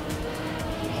play.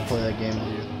 I'll play that game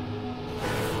with you.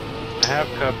 I have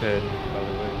Cuphead, by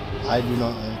the way. I do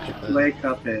not own Cuphead. Play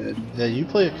Cuphead. Yeah, you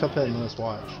play a Cuphead and let's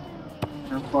watch.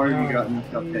 How far have you gotten in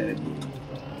Cuphead?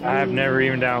 I have never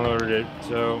even downloaded it,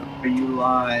 so... Or you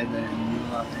lie, then you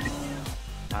lie.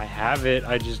 I have it,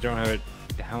 I just don't have it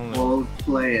downloaded. Well,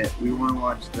 play it. We want to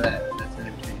watch that. That's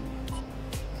entertaining.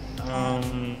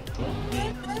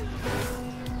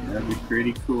 That'd be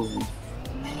pretty cool.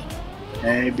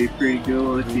 Hey, it'd be pretty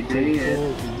cool if you Pretty did.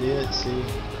 cool if you did, see.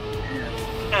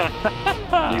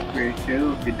 It'd be pretty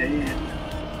cool if you did.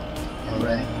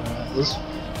 Alright.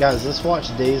 Let's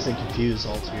watch Dazed and Confused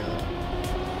all together.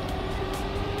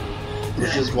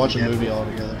 Let's just watch a movie all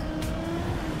together.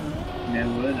 You know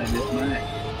what? I just might.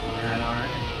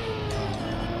 Alright.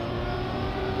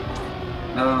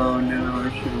 Oh no, I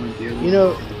should have went the other You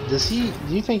know,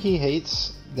 do you think he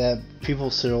hates that people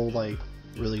still, like,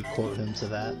 really quote him to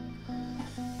that?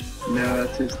 No,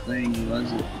 that's his thing. He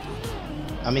loves it.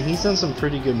 I mean, he's done some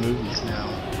pretty good movies now.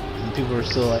 And people are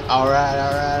still like, alright,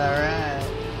 alright, alright.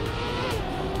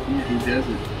 Yeah, he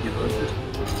doesn't. He loves it.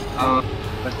 Oh,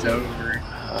 it's over.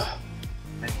 I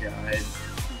died.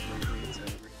 Completely, it's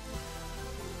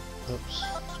over. Oops.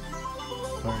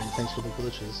 Alright, thanks for the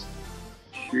glitches.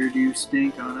 Sure do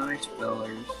stink on ice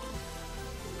fellers.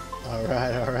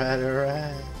 Alright, alright,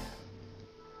 alright.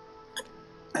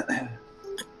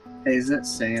 Hey, is that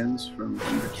Sans from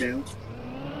Undertale?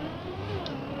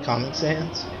 Comic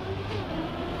Sans?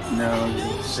 No.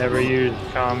 Never used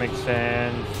Comic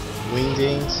Sans.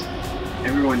 Wingdings?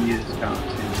 Everyone uses Comic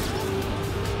Sans.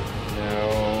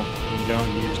 No, you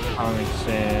don't use Comic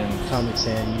Sans. Comic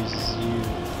Sans uses you.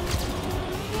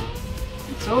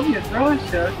 In Soviet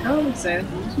Russia, Comic Sans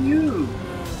was you.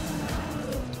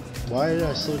 Why did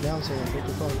I slow down so much? What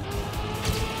the fuck?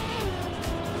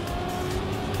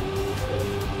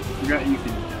 Forgot you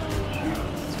can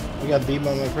I got beat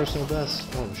by my personal best.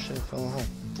 Oh shit, I fell home.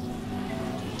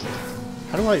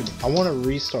 How do I want to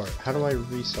restart. How do I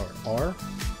restart? R?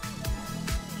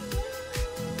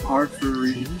 R for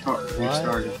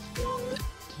restart it.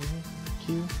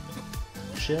 Q?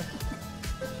 Shift?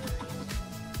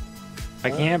 I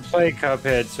can't play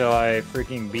Cuphead till I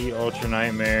freaking beat Ultra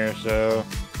Nightmare, so...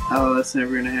 Oh, that's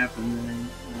never gonna happen then.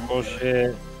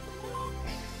 Bullshit.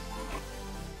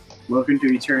 Welcome to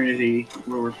Eternity,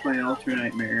 where we're playing Ultra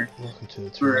Nightmare. Welcome to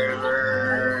Eternity.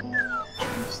 Forever.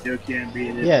 You still can't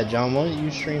beat it. Yeah, John, why don't you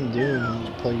stream Doom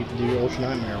and do your Ultra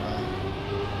Nightmare run?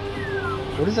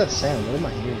 What is that sound? What am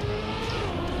I hearing right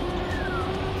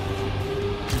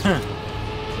now?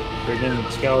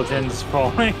 Friggin' skeletons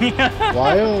falling.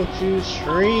 Why don't you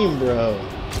stream, bro?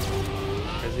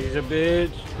 Cause he's a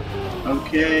bitch.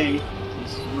 Okay,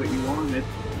 this is what you wanted.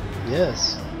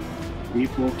 Yes.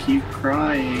 People keep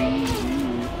crying.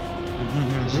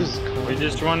 We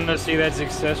just wanted to see that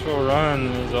successful run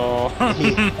is all.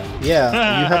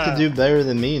 Yeah, you have to do better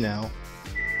than me now.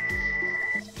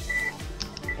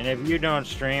 And if you don't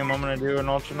stream, I'm gonna do an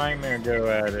Ultra Nightmare go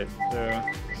at it. So.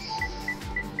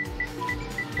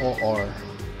 Or R.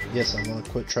 Yes, I'm gonna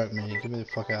quit Trap Mini. Get me the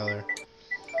fuck out of there.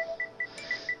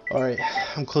 Alright,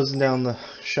 I'm closing down the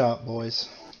shop, boys.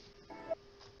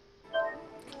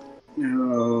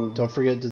 No. Don't forget to